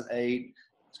 2008. I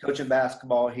was coaching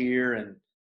basketball here, and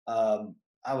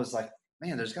I was like,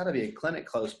 man, there's got to be a clinic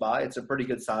close by. It's a pretty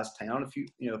good sized town,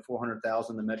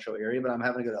 400,000 in the metro area, but I'm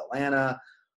having to go to Atlanta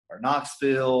or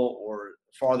Knoxville or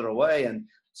farther away. And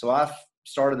so I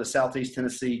started the Southeast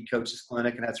Tennessee Coaches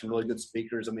Clinic and had some really good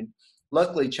speakers. I mean,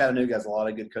 luckily Chattanooga has a lot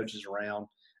of good coaches around.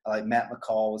 Like Matt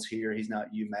McCall was here. He's now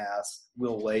at UMass.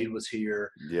 Will Wade was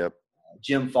here. Yep.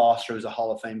 Jim Foster is a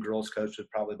Hall of Fame girls coach with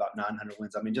probably about 900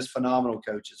 wins. I mean, just phenomenal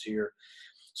coaches here.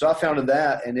 So I founded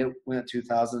that, and it went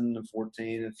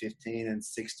 2014 and 15 and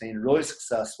 16, really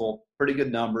successful, pretty good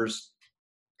numbers.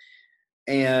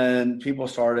 And people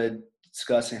started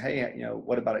discussing, hey,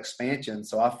 what about expansion?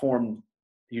 So I formed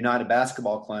United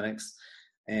Basketball Clinics,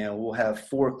 and we'll have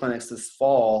 4 clinics this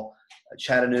fall: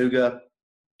 Chattanooga,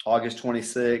 August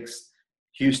 26th,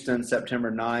 Houston, September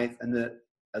 9th, and the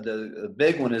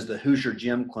big one is the Hoosier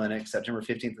Gym Clinic, September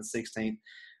 15th and 16th.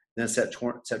 Then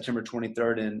September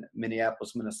 23rd in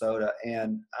Minneapolis, Minnesota.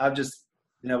 And I've just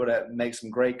been able to make some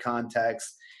great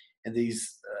contacts in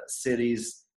these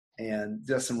cities, and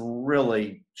just some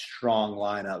really strong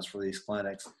lineups for these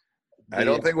clinics. I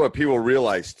don't think what people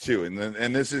realize too,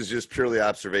 and this is just purely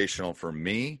observational for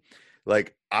me,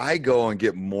 like I go and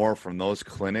get more from those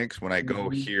clinics when I go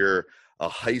hear a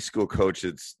high school coach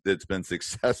that's been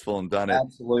successful and done it.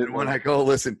 Absolutely. And when I go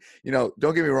listen, don't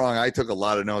get me wrong, I took a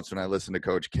lot of notes when I listened to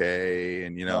Coach K,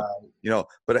 and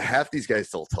but half these guys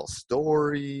still tell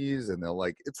stories, and they're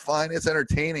like, it's fine, it's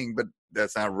entertaining, but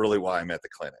that's not really why I'm at the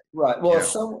clinic. Right.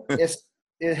 Well,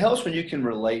 it helps when you can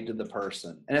relate to the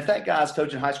person. And if that guy's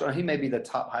coaching high school, he may be the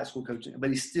top high school coach, but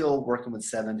he's still working with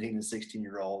 17 and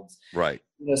 16-year-olds. Right.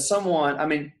 We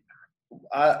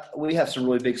have some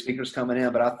really big speakers coming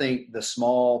in, but I think the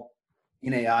small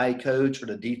NAI coach or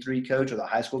the D3 coach or the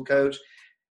high school coach,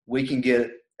 we can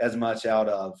get as much out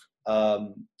of.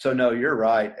 So no, you're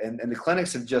right. And the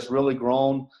clinics have just really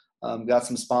grown. Got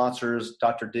some sponsors,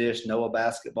 Dr. Dish, Noah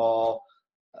Basketball.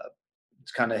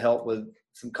 It's kind of helped with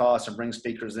some costs and bring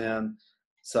speakers in.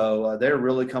 So they're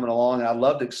really coming along. And I'd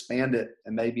love to expand it,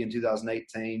 and maybe in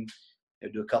 2018,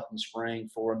 do a couple in the spring,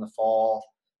 4 in the fall.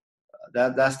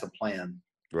 That's the plan.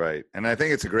 Right. And I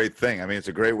think it's a great thing. I mean, it's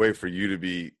a great way for you to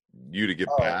give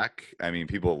back. I mean,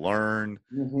 people learn.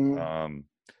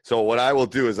 So what I will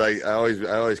do is I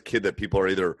always kid that people are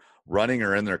either running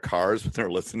or in their cars when they're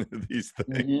listening to these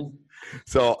things.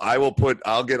 So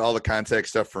I'll get all the contact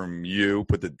stuff from you,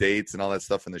 put the dates and all that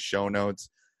stuff in the show notes.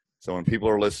 So when people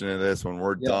are listening to this, when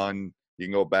we're done, you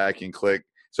can go back and click.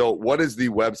 So what is the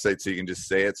website, so you can just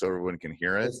say it so everyone can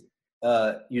hear it?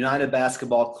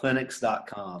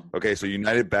 UnitedBasketballClinics.com. Okay, so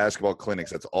United Basketball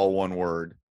Clinics, that's all one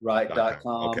word. Right,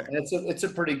 .com. Okay. And it's a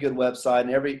pretty good website,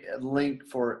 and every link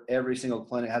for every single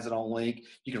clinic has its own link.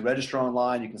 You can register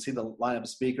online. You can see the lineup of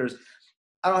speakers.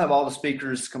 I don't have all the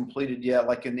speakers completed yet.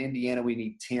 Like in Indiana, we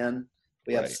need 10.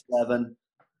 We have 7.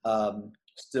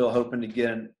 Still hoping to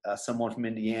get someone from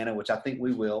Indiana, which I think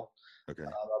we will. Okay.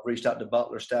 I've reached out to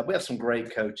Butler staff. We have some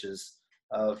great coaches.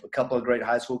 A couple of great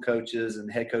high school coaches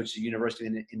and head coaches at University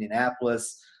of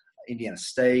Indianapolis, Indiana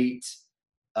State.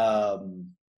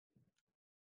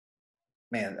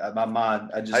 Man, my mind.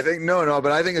 But I think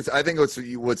what's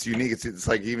unique. It's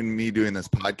like even me doing this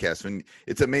podcast. When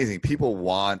it's amazing, people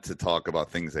want to talk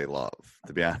about things they love.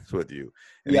 To be honest with you,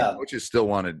 and coaches still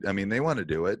want to. I mean, they want to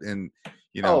do it, and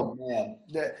Oh man,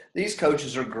 these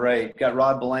coaches are great. Got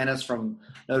Rod Balanis from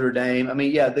Notre Dame. I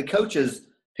mean, the coaches.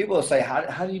 People will say,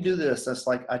 "How do you do this?" That's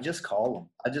like, I just call them.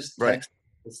 I just text.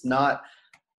 It's not.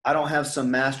 I don't have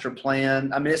some master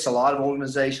plan. I mean, it's a lot of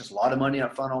organizations, a lot of money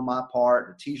up front on my part,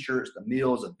 the T-shirts, the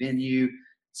meals, the venue.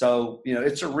 So,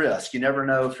 it's a risk. You never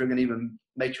know if you're going to even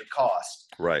make your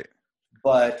cost. Right.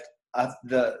 But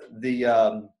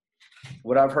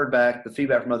what I've heard back, the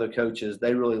feedback from other coaches,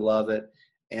 they really love it.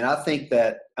 And I think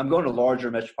that I'm going to larger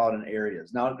metropolitan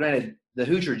areas. Now, granted, the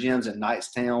Hoosier Gym's in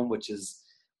Knightstown, which is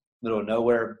middle of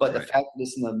nowhere. But the fact that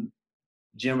it's in the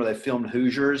gym where they filmed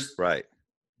Hoosiers. Right.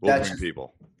 We'll bring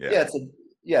people.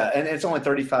 Yeah. And it's only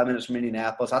 35 minutes from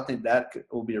Indianapolis. I think that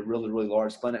will be a really, really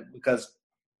large clinic because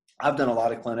I've done a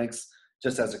lot of clinics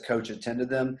just as a coach, attended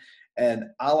them. And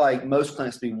I like most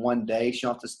clinics to be one day. So you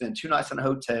don't have to spend 2 nights in a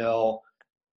hotel,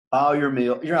 buy your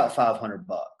meal. You're out $500.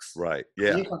 Right.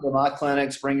 Yeah. You come to my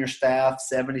clinics, bring your staff,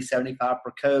 70, 75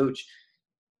 per coach.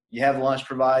 You have lunch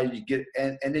provided. You get,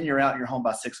 and then you're out and you're home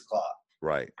by 6 o'clock.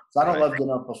 Right. So I don't love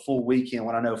getting up a full weekend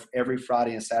when I know every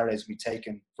Friday and Saturday is going to be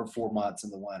taken for 4 months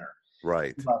in the winter.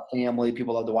 Right. My family,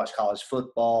 people love to watch college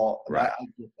football. Right. I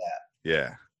get that.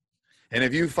 Yeah. And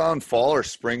have you found fall or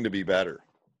spring to be better?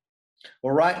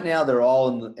 Well, right now they're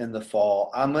all in the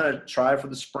fall. I'm going to try for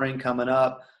the spring coming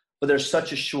up, but there's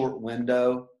such a short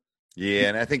window. Yeah,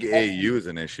 and I think AAU is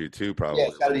an issue too, probably. Yeah,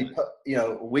 it's got to be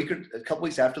a couple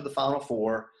weeks after the Final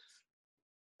Four.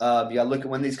 You got to look at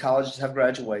when these colleges have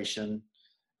graduation.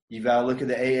 You've got to look at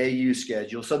the AAU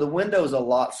schedule. So the window is a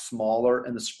lot smaller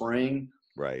in the spring.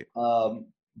 Right.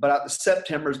 But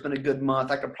September has been a good month.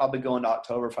 I could probably go into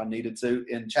October if I needed to.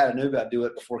 In Chattanooga, I do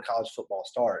it before college football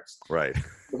starts. Right.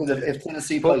 Because if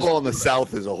Tennessee plays football in the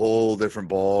South is a whole different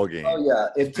ball game. Oh yeah,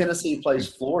 if Tennessee plays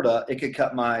Florida, it could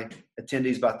cut my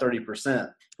attendees by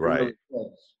 30%. Right. Really,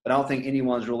 but I don't think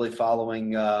anyone's really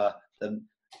following the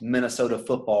Minnesota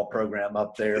football program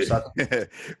up there. So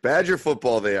Badger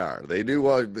football, they are. They do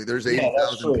well. There's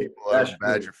 80,000 people at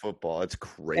Badger football. It's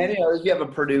crazy. And you have a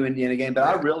Purdue Indiana game, but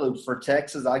I really for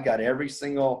Texas, I got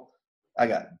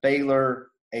Baylor,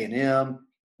 A&M,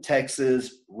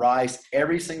 Texas, Rice,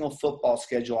 every single football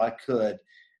schedule I could,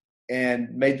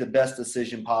 and made the best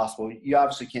decision possible. You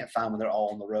obviously can't find when they're all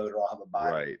on the road or all have a bye.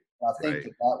 Right. I think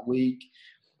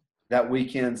that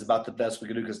weekend's about the best we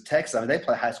could do because Texas, they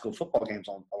play high school football games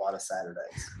on a lot of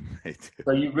Saturdays.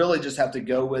 So you really just have to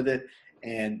go with it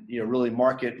and, really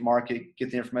market,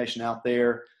 get the information out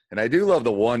there. And I do love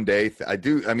the one day.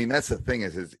 That's the thing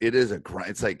is it is a grind.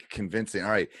 It's like convincing.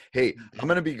 All right, hey, I'm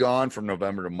going to be gone from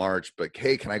November to March, but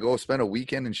hey, can I go spend a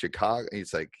weekend in Chicago? And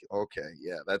it's like, okay,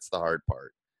 yeah, that's the hard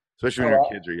part, especially when your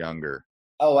kids are younger.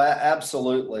 Oh,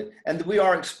 absolutely. And we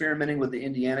are experimenting with the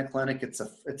Indiana clinic. It's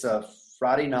a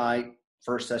Friday night.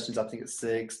 First sessions, I think, at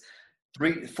 6.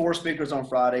 4 speakers on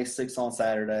Friday, 6 on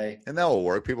Saturday. And that will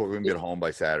work. People can get home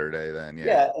by Saturday then.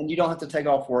 Yeah, and you don't have to take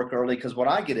off work early because what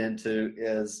I get into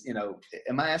is,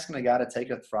 am I asking a guy to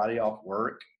take a Friday off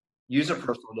work, use a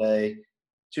personal day,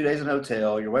 2 days in a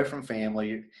hotel, you're away from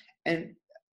family, and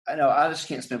I know I just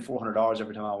can't spend $400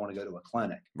 every time I want to go to a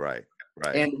clinic. Right.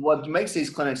 And what makes these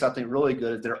clinics, I think, really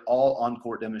good is they're all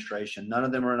on-court demonstration. None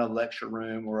of them are in a lecture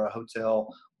room or a hotel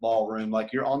ballroom.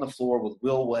 Like you're on the floor with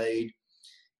Will Wade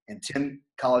and 10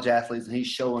 college athletes, and he's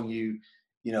showing you,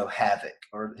 havoc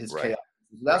or his chaos.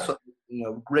 That's what,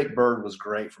 Rick Byrd was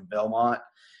great from Belmont.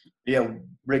 Yeah,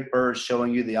 Rick Byrd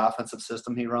showing you the offensive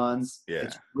system he runs. Yeah.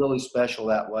 It's really special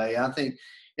that way. And I think,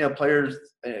 players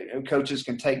and coaches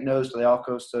can take notes, but they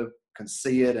also can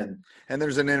see it. And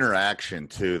there's an interaction,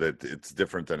 too, that it's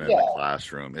different than in the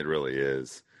classroom. It really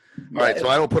is. All right, so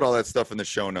I will put all that stuff in the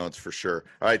show notes for sure.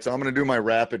 All right, so I'm going to do my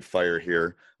rapid fire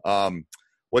here.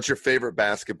 What's your favorite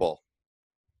basketball?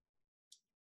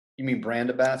 You mean brand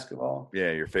of basketball?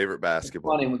 Yeah, your favorite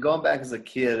basketball. Funny, when going back as a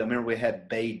kid, I remember we had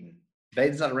Baden.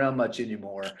 Baden's not around much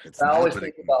anymore. I always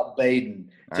think about Baden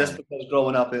just because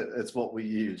growing up, it's what we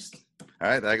used. All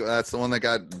right, that's the one that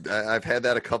I've had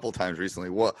that a couple times recently.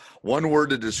 What one word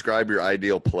to describe your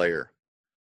ideal player?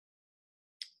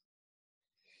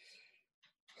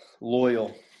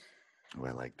 Loyal. Oh,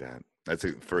 I like that. That's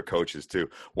for coaches too.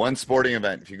 One sporting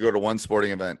event. If you go to one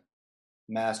sporting event.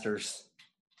 Masters.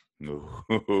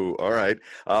 Ooh, all right.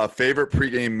 Favorite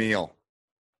pregame meal?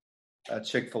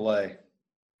 Chick-fil-A.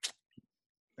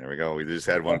 There we go. We just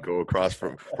had one go across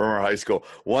from our high school.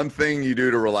 One thing you do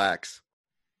to relax?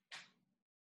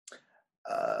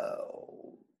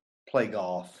 Play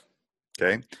golf.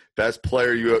 Okay. Best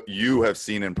player you have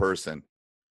seen in person?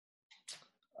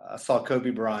 I saw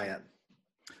Kobe Bryant.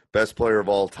 Best player of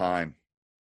all time?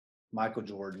 Michael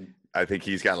Jordan. I think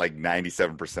he's got like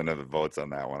 97% of the votes on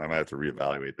that one. I'm gonna have to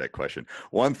reevaluate that question.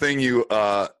 One thing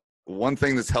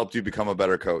that's helped you become a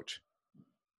better coach?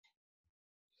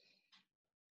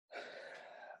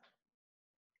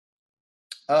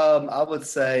 I would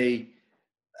say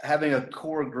having a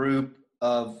core group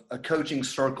of a coaching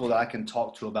circle that I can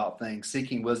talk to about things,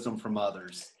 seeking wisdom from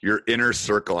others. Your inner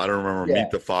circle. I don't remember Meet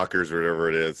the Fockers or whatever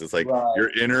it is. It's like your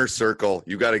inner circle.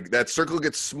 That circle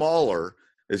gets smaller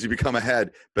as you become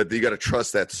ahead, but you got to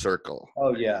trust that circle.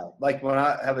 Oh yeah. Like when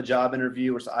I have a job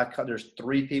interview, there's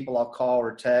 3 people I'll call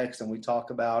or text and we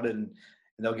talk about it and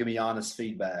they'll give me honest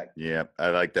feedback. Yeah. I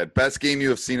like that. Best game you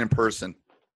have seen in person.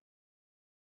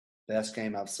 Best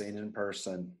game I've seen in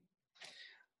person.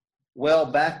 Well,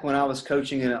 back when I was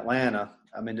coaching in Atlanta,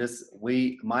 I mean,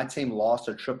 my team lost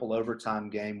a triple overtime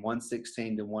game,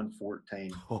 116-114.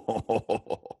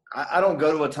 I don't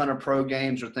go to a ton of pro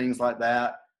games or things like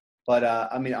that, but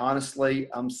I mean, honestly,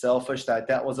 I'm selfish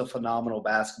that was a phenomenal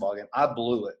basketball game. I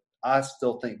blew it. I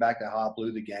still think back to how I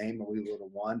blew the game and we would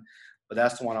have won, but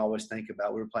that's the one I always think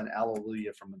about. We were playing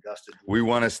Alleluia from Augusta. We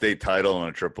won a state title in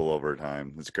a triple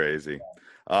overtime. It's crazy.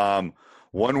 One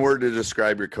word to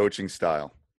describe your coaching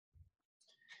style.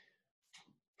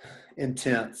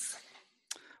 Intense.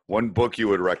 One book you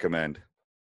would recommend.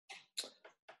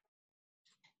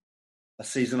 A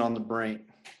Season on the Brink.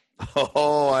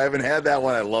 Oh, I haven't had that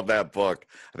one. I love that book.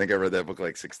 I think I read that book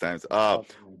like 6 times.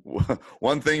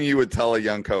 One thing you would tell a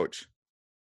young coach.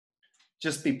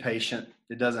 Just be patient.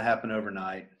 It doesn't happen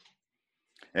overnight.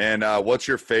 And what's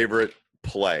your favorite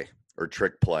play or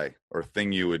trick play or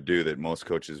thing you would do that most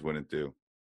coaches wouldn't do?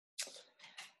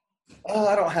 Oh,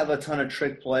 I don't have a ton of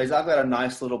trick plays. I've got a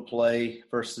nice little play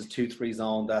versus 2-3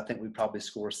 zone that I think we probably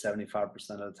score 75%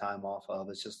 of the time off of.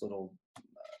 It's just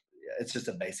it's just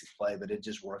a basic play, but it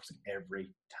just works every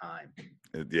time.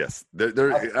 Yes,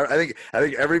 I think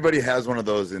everybody has one of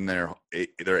those in their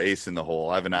ace in the hole.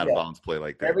 I have an out of bounds play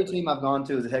like that. Every team I've gone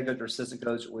to as a head coach or assistant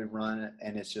coach, we've run it,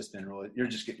 and it's just been really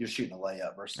you're shooting a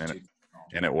layup versus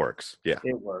and it works. Yeah,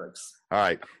 it works. All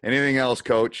right. Anything else,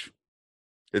 Coach?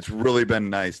 It's really been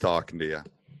nice talking to you.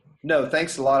 No,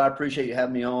 thanks a lot. I appreciate you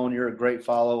having me on. You're a great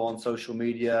follow on social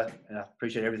media, and I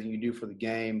appreciate everything you do for the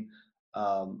game.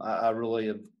 I really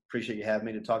appreciate you having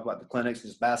me to talk about the clinics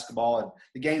and basketball. And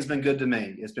the game's been good to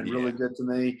me. It's been really good to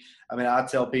me. I mean, I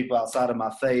tell people outside of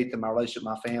my faith and my relationship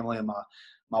with my family and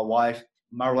my wife,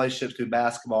 my relationships through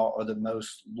basketball are the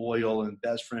most loyal and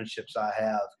best friendships I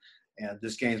have. And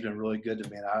this game's been really good to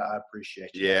me, and I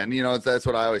appreciate it. Yeah, and, that's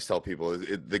what I always tell people.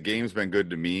 The game's been good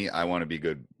to me. I want to be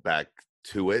good back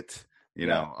to it, you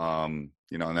know, and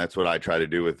that's what I try to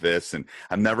do with this. And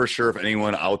I'm never sure if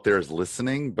anyone out there is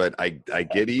listening, but I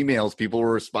get emails. People are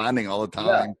responding all the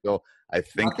time. Yeah. So I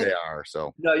think they are.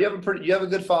 So no, you have a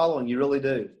good following. You really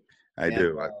do. I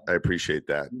do. I appreciate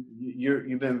that.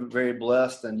 You've been very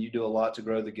blessed, and you do a lot to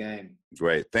grow the game.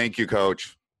 Great. Thank you,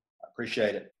 Coach. I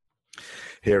appreciate it.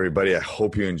 Hey, everybody. I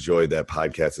hope you enjoyed that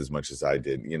podcast as much as I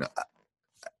did.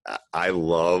 I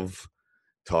love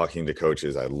talking to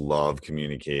coaches. I love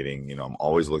communicating. I'm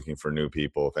always looking for new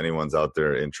people. If anyone's out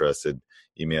there interested,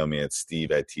 email me at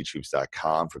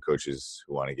steve@teachhoops.com for coaches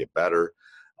who want to get better.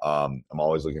 I'm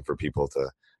always looking for people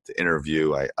to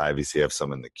interview. I obviously have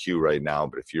some in the queue right now,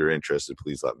 but if you're interested,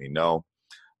 please let me know.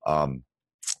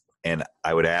 And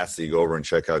I would ask that you go over and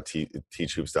check out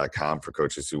teachhoops.com for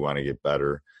coaches who want to get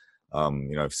better.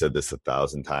 I've said this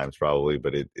 1,000 times probably,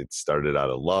 but it started out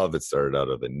of love. It started out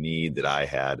of a need that I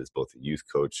had as both a youth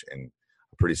coach and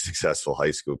a pretty successful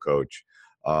high school coach.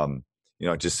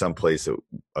 Just someplace,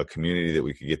 a community that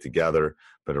we could get together,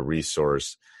 but a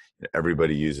resource.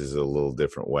 Everybody uses it a little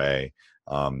different way.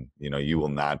 You will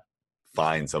not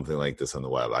find something like this on the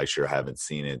web. I sure haven't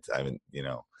seen it. I haven't,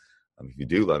 if you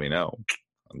do, let me know.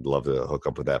 I'd love to hook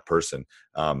up with that person.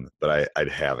 But I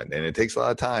haven't. And it takes a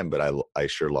lot of time, but I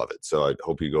sure love it. So I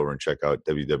hope you go over and check out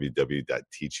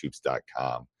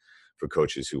www.teachhoops.com for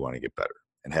coaches who want to get better.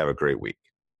 And have a great week.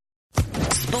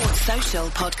 Sports Social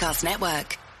Podcast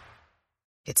Network.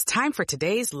 It's time for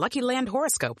today's Lucky Land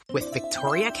horoscope with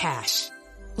Victoria Cash.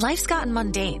 Life's gotten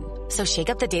mundane, so shake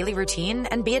up the daily routine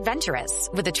and be adventurous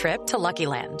with a trip to Lucky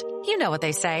Land. You know what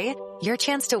they say. Your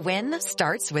chance to win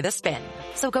starts with a spin.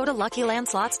 So go to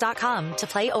LuckyLandSlots.com to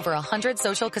play over 100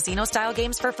 social casino-style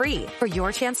games for free for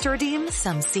your chance to redeem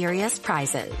some serious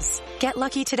prizes. Get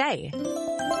lucky today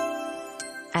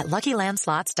at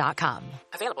LuckyLandSlots.com.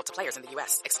 Available to players in the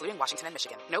U.S., excluding Washington and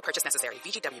Michigan. No purchase necessary.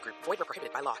 VGW Group. Void where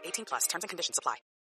prohibited by law. 18+. Terms and conditions apply.